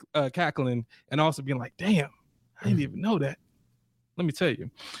and cackling, and also being like, damn, I didn't even know that. Let me tell you.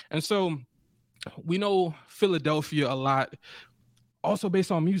 And so we know Philadelphia a lot, also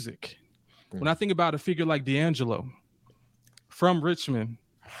based on music. When I think about a figure like D'Angelo from Richmond,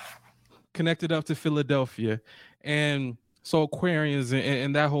 connected up to Philadelphia, and so Aquarians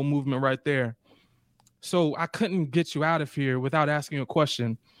and that whole movement right there. So I couldn't get you out of here without asking a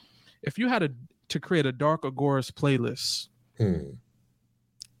question. If you had to create a Dark Agoras playlist,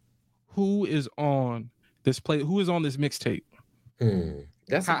 who is on this Who is on this mixtape?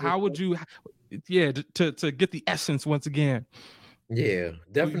 That's how would you, to get the essence once again? Yeah,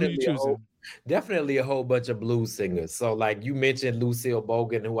 definitely a whole bunch of blues singers. So like you mentioned Lucille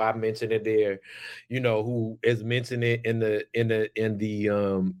Bogan, who I mentioned it there, who is mentioned it in the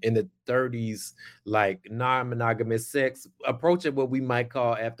 30s, like non-monogamous sex, approaching what we might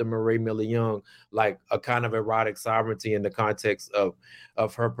call after Murray Miller Young, like a kind of erotic sovereignty in the context of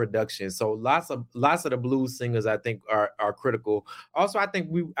her production. So lots of the blues singers I think are critical. Also, I think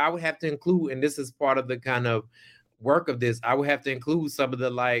I would have to include, and this is part of the kind of work of this, I would have to include some of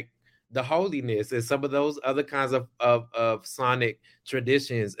the holiness and some of those other kinds of sonic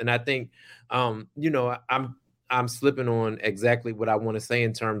traditions. And I think, I'm slipping on exactly what I want to say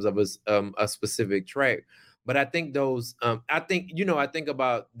in terms of a specific track. But I think I think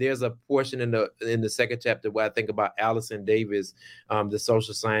about, there's a portion in the second chapter where I think about Allison Davis, the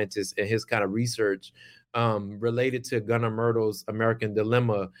social scientist, and his kind of research related to Gunnar Myrdal's American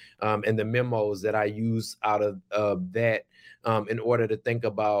Dilemma, and the memos that I use out of that in order to think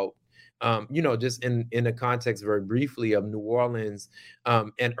about, just in the context very briefly of New Orleans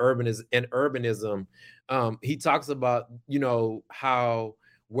and urbanism. He talks about, how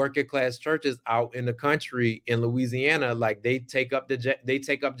working class churches out in the country in Louisiana, like they take up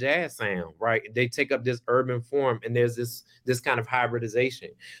jazz sound, right? They take up this urban form, and there's this kind of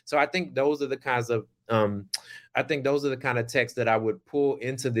hybridization. So I think those are the kinds of texts that I would pull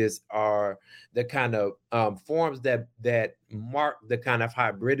into this, are the kind of forms that mark the kind of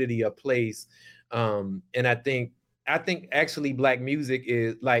hybridity of place. And I think actually Black music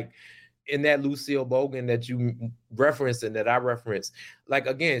is like, in that Lucille Bogan that you referenced and that I referenced, like,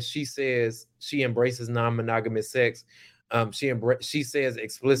 again, she says she embraces non-monogamous sex. She says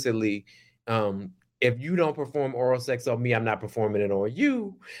explicitly, if you don't perform oral sex on me, I'm not performing it on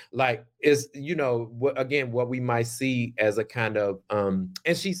you. Like, it's, what we might see as a kind of, and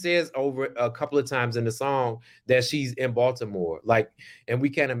she says over a couple of times in the song that she's in Baltimore. Like, and we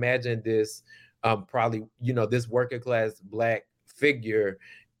can't imagine this, probably, this working class Black figure,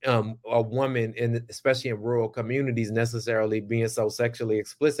 a woman, especially in rural communities, necessarily being so sexually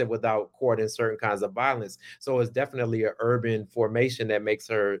explicit without courting certain kinds of violence. So it's definitely an urban formation that makes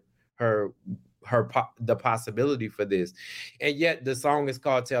her the possibility for this. And yet the song is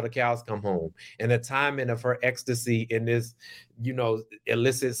called Till the Cows Come Home, and the timing of her ecstasy in this,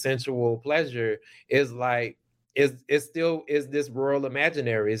 illicit sensual pleasure is like, it's still this rural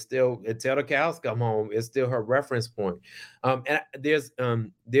imaginary. It's still Till the Cows Come Home. It's still her reference point. And there's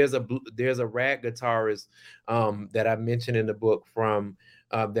a rag guitarist that I mentioned in the book from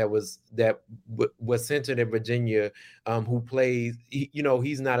that was centered in Virginia, who plays.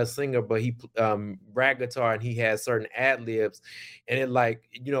 He's not a singer, but he rag guitar, and he has certain ad libs, and it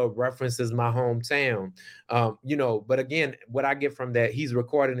references my hometown. But again, what I get from that, he's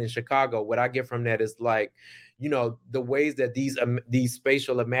recorded in Chicago. What I get from that is like, the ways that these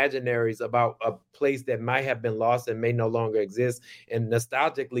spatial imaginaries about a place that might have been lost and may no longer exist, and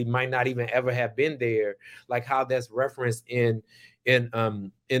nostalgically might not even ever have been there, like how that's referenced in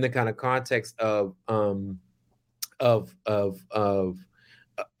the kind of context of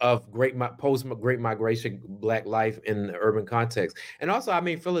post Great Migration Black life in the urban context. And also, I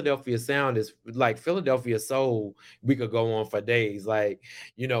mean, Philadelphia sound is like Philadelphia soul. We could go on for days, like,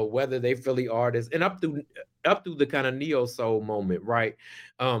 whether they Philly artists and up through the kind of neo soul moment, right?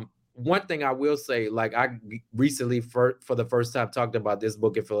 One thing I will say, like, I recently for the first time talked about this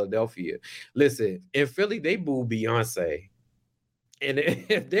book in Philadelphia. Listen, in Philly, they boo Beyonce. And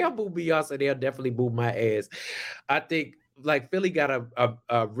if they'll boo Beyonce, they'll definitely boo my ass. I think, like, Philly got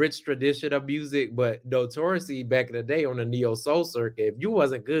a rich tradition of music, but notoriously back in the day on the neo soul circuit, if you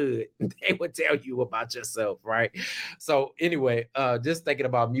wasn't good, they would tell you about yourself, right? So anyway, just thinking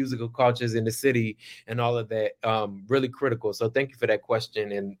about musical cultures in the city and all of that, really critical. So thank you for that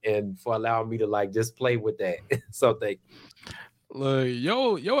question and for allowing me to like just play with that. So thank you. Look,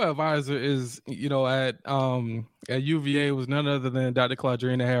 your advisor is, at UVA was none other than Dr.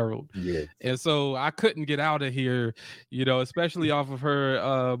 Claudrina Harold. Yeah. And so I couldn't get out of here, especially off of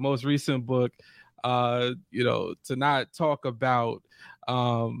her most recent book, to not talk about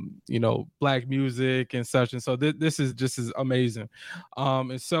Black music and such. And so this is just as amazing.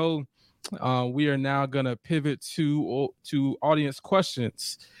 And so we are now gonna pivot to audience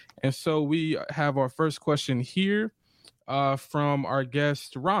questions. And so we have our first question here. From our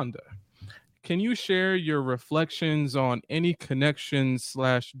guest, Rhonda. Can you share your reflections on any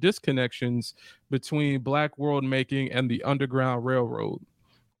connections/disconnections between Black world making and the Underground Railroad?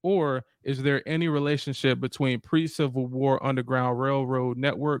 Or is there any relationship between pre-Civil War Underground Railroad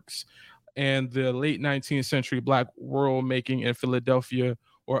networks and the late 19th century Black world making in Philadelphia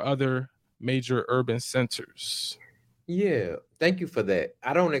or other major urban centers? Yeah, thank you for that.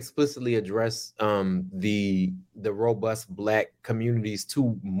 I don't explicitly address the robust Black communities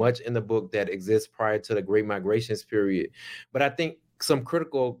too much in the book that exists prior to the Great Migrations period, but I think some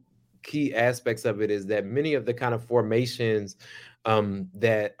critical key aspects of it is that many of the kind of formations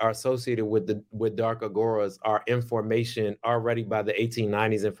that are associated with dark agoras are in formation already by the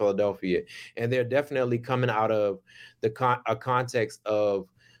 1890s in Philadelphia, and they're definitely coming out of a context of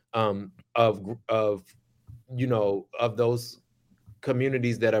of those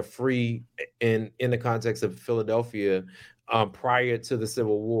communities that are free in the context of Philadelphia prior to the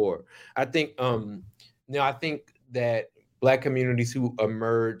Civil War. I think I think that Black communities who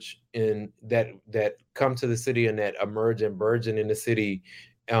emerge in that come to the city and that emerge and burgeon in the city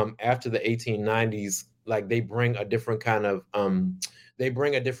after the 1890s, like they bring a different kind of they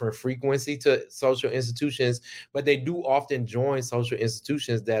bring a different frequency to social institutions, but they do often join social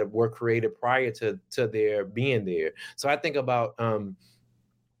institutions that were created prior to their being there. So I think about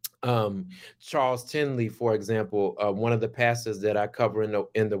Charles Tinley, for example, one of the pastors that I cover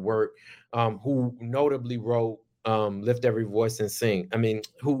in the work, who notably wrote "Lift Every Voice and Sing." I mean,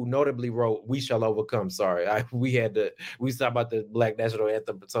 who notably wrote "We Shall Overcome." Sorry, we talked about the Black National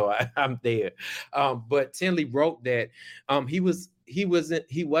Anthem, so I'm there. But Tinley wrote that he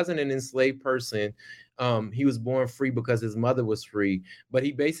wasn't an enslaved person. He was born free because his mother was free, but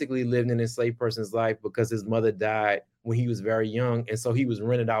he basically lived an enslaved person's life because his mother died when he was very young, and so he was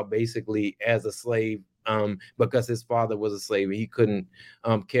rented out basically as a slave because his father was a slave and he couldn't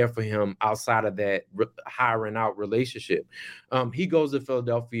care for him outside of that hiring out relationship. He goes to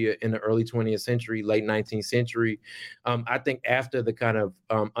Philadelphia in the early 20th century, late 19th century. I think after the kind of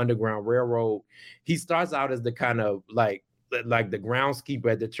Underground Railroad, he starts out as the kind of like the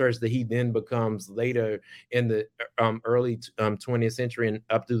groundskeeper at the church that he then becomes later in the early 20th century and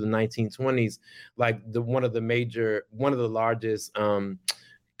up through the 1920s, like one of the largest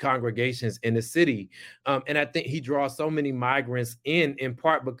congregations in the city. And I think he draws so many migrants in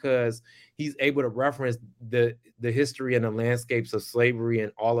part because he's able to reference the history and the landscapes of slavery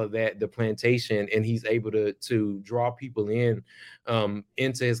and all of that, the plantation, and he's able to draw people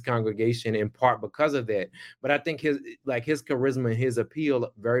into his congregation in part because of that. But I think his charisma and his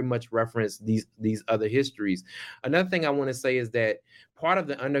appeal very much reference these other histories. Another thing I want to say is that part of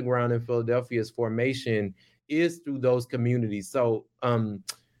the underground in Philadelphia's formation is through those communities. So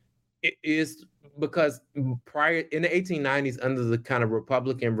it is because prior in the 1890s, under the kind of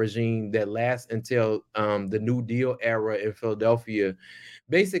Republican regime that lasts until the New Deal era in Philadelphia,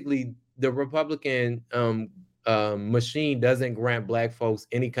 basically the Republican machine doesn't grant Black folks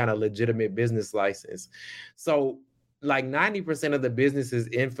any kind of legitimate business license. So like 90% of the businesses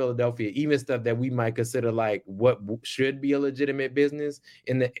in Philadelphia, even stuff that we might consider like what should be a legitimate business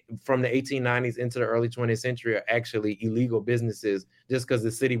from the 1890s into the early 20th century, are actually illegal businesses just because the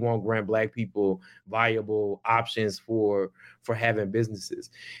city won't grant Black people viable options for having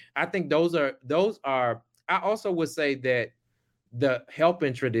businesses. I think those are. I also would say that the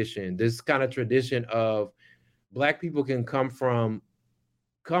helping tradition, this kind of tradition of Black people can come from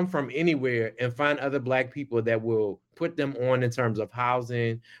anywhere and find other Black people that will put them on in terms of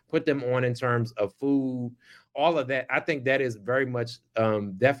housing, put them on in terms of food, all of that. I think that is very much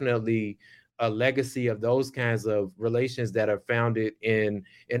definitely a legacy of those kinds of relations that are founded in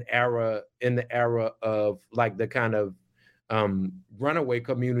the era of like the kind of runaway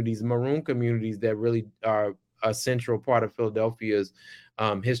communities, maroon communities that really are a central part of Philadelphia's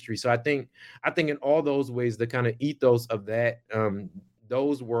history. So I think in all those ways, the kind of ethos of that,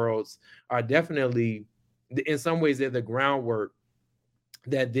 those worlds are definitely, in some ways, they're the groundwork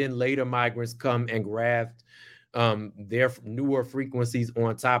that then later migrants come and graft their newer frequencies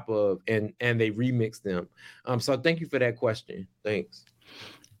on top of, and they remix them. So thank you for that question. Thanks.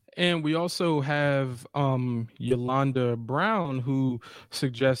 And we also have Yolanda Brown, who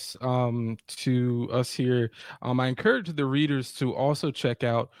suggests to us here, I encourage the readers to also check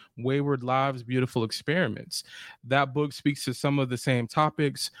out Wayward Lives, Beautiful Experiments. That book speaks to some of the same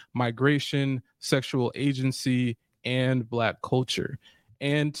topics: migration, sexual agency, and Black culture.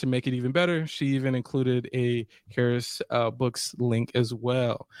 And to make it even better, she even included a Karis Books link as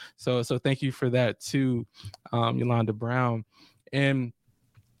well. So thank you for that too, Yolanda Brown. And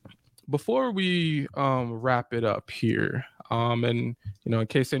before we wrap it up here, and in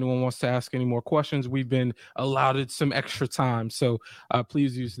case anyone wants to ask any more questions, we've been allotted some extra time, so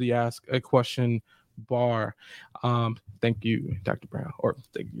please use the Ask a Question bar. Thank you, Dr. Brown, or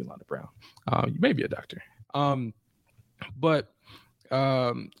thank you, Yolanda Brown. You may be a doctor, but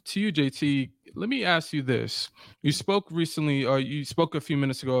to you, JT, let me ask you this: you spoke recently, or you spoke a few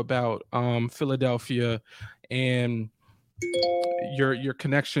minutes ago about Philadelphia and your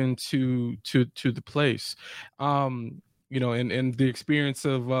connection to the place, and the experience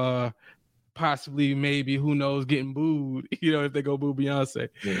of possibly, maybe, who knows, getting booed, if they go boo Beyonce.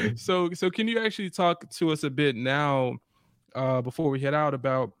 Mm-hmm. So can you actually talk to us a bit now, before we head out,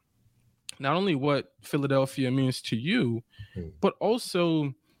 about not only what Philadelphia means to you, but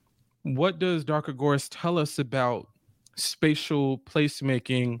also what does Dark Agoras tell us about spatial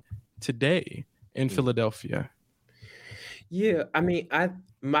placemaking today? in Philadelphia? Yeah, I mean,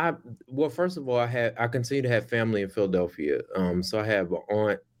 first of all, I continue to have family in Philadelphia. So I have an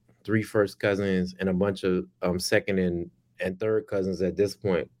aunt, three first cousins, and a bunch of second and third cousins at this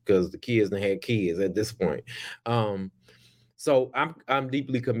point, because the kids done had kids at this point. So I'm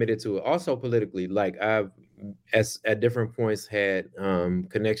deeply committed to it. Also politically, like I've at different points had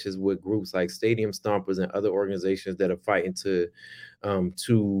connections with groups like Stadium Stompers and other organizations that are fighting um,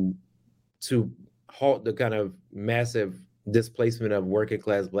 to to halt the kind of massive displacement of working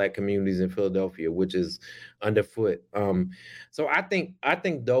class Black communities in Philadelphia, which is underfoot. So I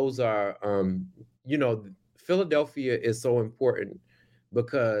think those are Philadelphia is so important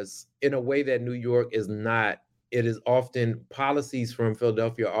because in a way that New York is not. It is often policies from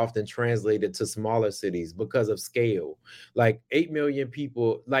Philadelphia are often translated to smaller cities because of scale. Like 8 million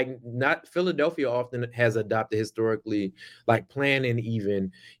people, like not Philadelphia often has adopted historically, like planning even,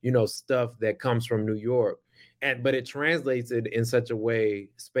 stuff that comes from New York. But it translates it in such a way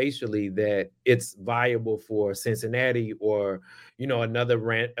spatially that it's viable for Cincinnati or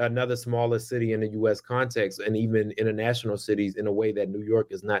another smaller city in the U.S. context, and even international cities in a way that New York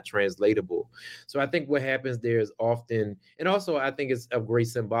is not translatable. So I think what happens there is often, and also I think it's of great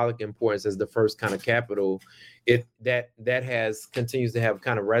symbolic importance as the first kind of capital. Continues to have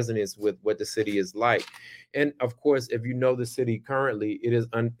kind of resonance with what the city is like, and of course, if you know the city currently,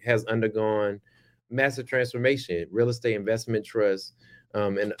 has undergone massive transformation. Real estate investment trusts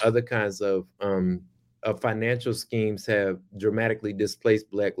and other kinds of financial schemes have dramatically displaced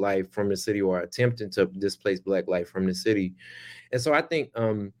Black life from the city, or attempting to displace Black life from the city. And so I think,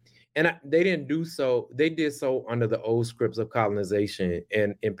 they didn't do so. They did so under the old scripts of colonization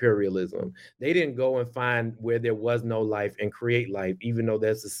and imperialism. They didn't go and find where there was no life and create life, even though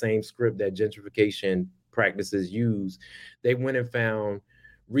that's the same script that gentrification practices use. They went and found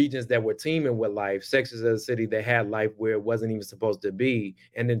regions that were teeming with life, sections of the city that had life where it wasn't even supposed to be,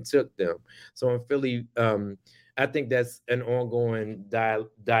 and then took them. So in Philly, I think that's an ongoing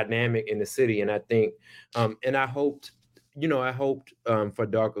dynamic in the city. And I think, and I hoped for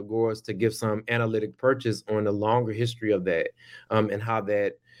Dark Agoras to give some analytic purchase on the longer history of that, and how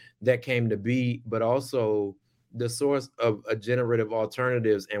that came to be, but also the source of generative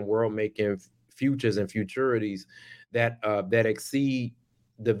alternatives and world-making futures and futurities that exceed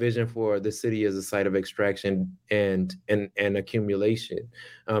the vision for the city as a site of extraction and accumulation.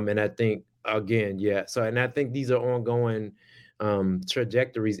 And I think, again, yeah. So, and I think these are ongoing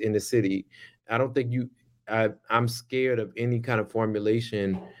trajectories in the city. I don't think I'm scared of any kind of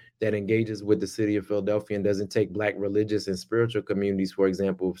formulation that engages with the city of Philadelphia and doesn't take Black religious and spiritual communities, for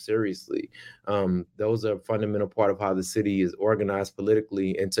example, seriously. Those are a fundamental part of how the city is organized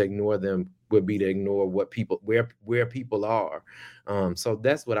politically, and to ignore them would be to ignore where people are. So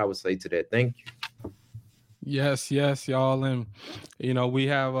that's what I would say to that. Thank you. Yes, y'all. And, we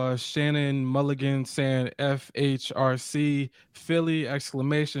have Shannon Mulligan saying FHRC Philly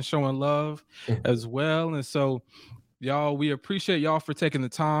exclamation, showing love as well. And so, y'all, we appreciate y'all for taking the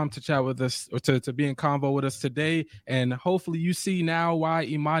time to chat with us, or to be in convo with us today. And hopefully you see now why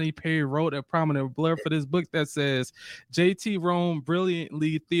Imani Perry wrote a prominent blurb for this book that says, J.T. Roane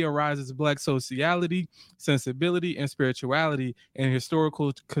brilliantly theorizes Black sociality, sensibility, and spirituality in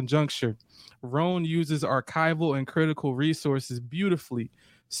historical conjuncture. Roane uses archival and critical resources beautifully,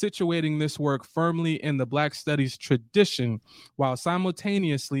 situating this work firmly in the Black studies tradition, while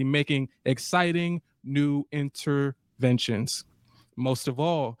simultaneously making exciting new interventions. Most of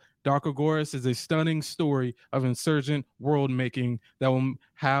all, Dark Agoras is a stunning story of insurgent world making that will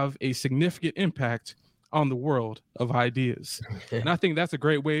have a significant impact on the world of ideas. And I think that's a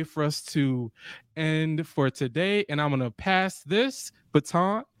great way for us to end for today. And I'm going to pass this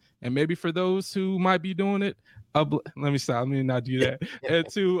baton, and maybe for those who might be doing it, let me not do that. And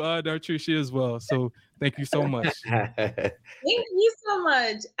to Dartricia as well. So thank you so much. Thank you so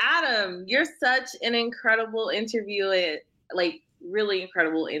much, Adam. You're such an incredible interviewer, like really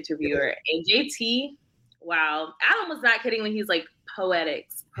incredible interviewer. And JT, wow. Adam was not kidding when he's like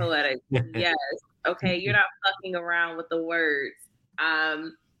poetics. Yes. Okay. You're not fucking around with the words.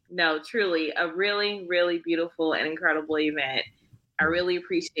 No, truly a really, really beautiful and incredible event. I really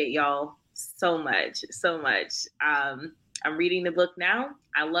appreciate y'all so much. I'm reading the book now.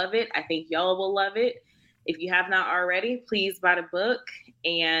 I love it. I think y'all will love it. If you have not already, please buy the book.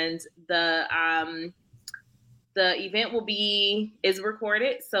 And the event is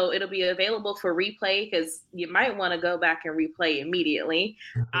recorded, so it'll be available for replay, because you might want to go back and replay immediately.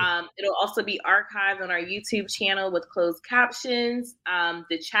 It'll also be archived on our YouTube channel with closed captions.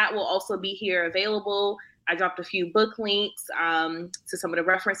 The chat will also be here available I dropped a few book links to some of the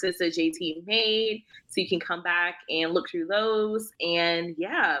references that JT made, so you can come back and look through those. And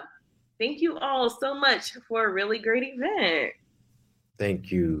yeah, thank you all so much for a really great event.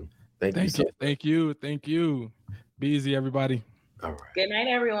 Thank you. Thank you. Thank you. Be easy, everybody. All right. Good night,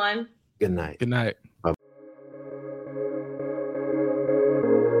 everyone. Good night. Good night. Bye.